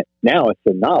back on it now, it's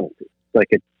a novelty. Like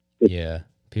it's yeah,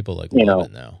 people like love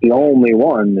it now. The only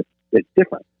one that's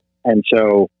different, and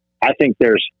so I think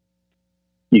you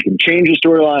can change the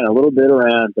storyline a little bit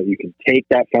around, but you can take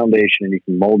that foundation and you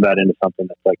can mold that into something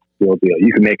that's like the real deal.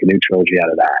 You can make a new trilogy out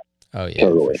of that. Oh yeah,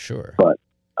 totally. For sure. But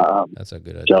that's a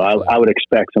good idea. So I would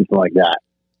expect something like that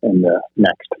in the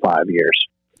next 5 years.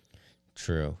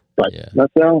 True. But yeah.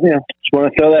 That's just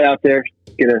want to throw that out there.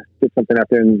 Get something out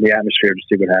there in the atmosphere to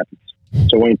see what happens.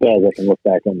 So when it does, I can look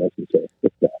back on this and say,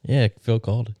 "What's that?" Yeah, Phil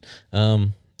called it. All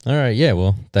right. Yeah.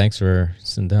 Well, thanks for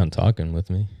sitting down and talking with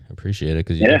me. I appreciate it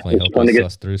because you definitely helped us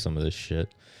suss through some of this shit.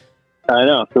 I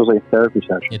know. It feels like a therapy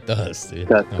session. It does, dude.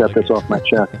 Got this off my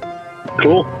chest.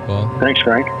 Cool. Well, thanks,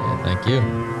 Frank. Yeah, thank you.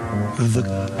 The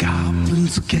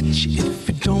goblins will get you if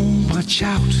you don't watch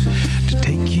out. To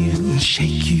take you and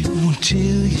shake you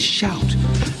until you shout.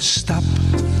 Stop,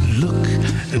 look,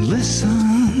 and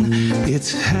listen.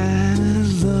 It's Halloween.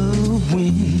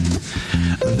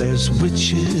 There's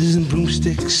witches and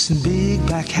broomsticks and big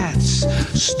black hats,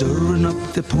 stirring up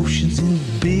the potions in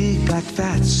big black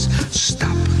vats.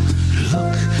 Stop,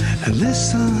 look, and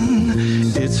listen.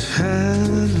 It's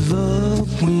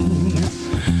Halloween.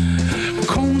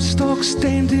 Cornstalks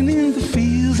standing in the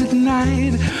fields at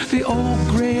night, the old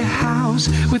gray house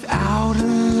without a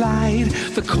light,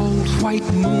 the cold white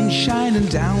moon shining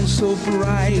down so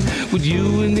bright, with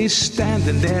you and me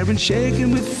standing there and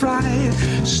shaking with fright,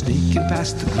 sneaking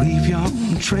past the graveyard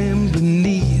on trembling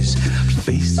knees,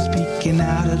 faces peeking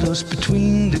out at us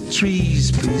between the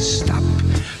trees. Please stop,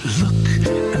 look,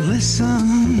 and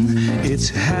listen. It's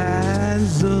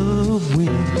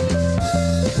Halloween.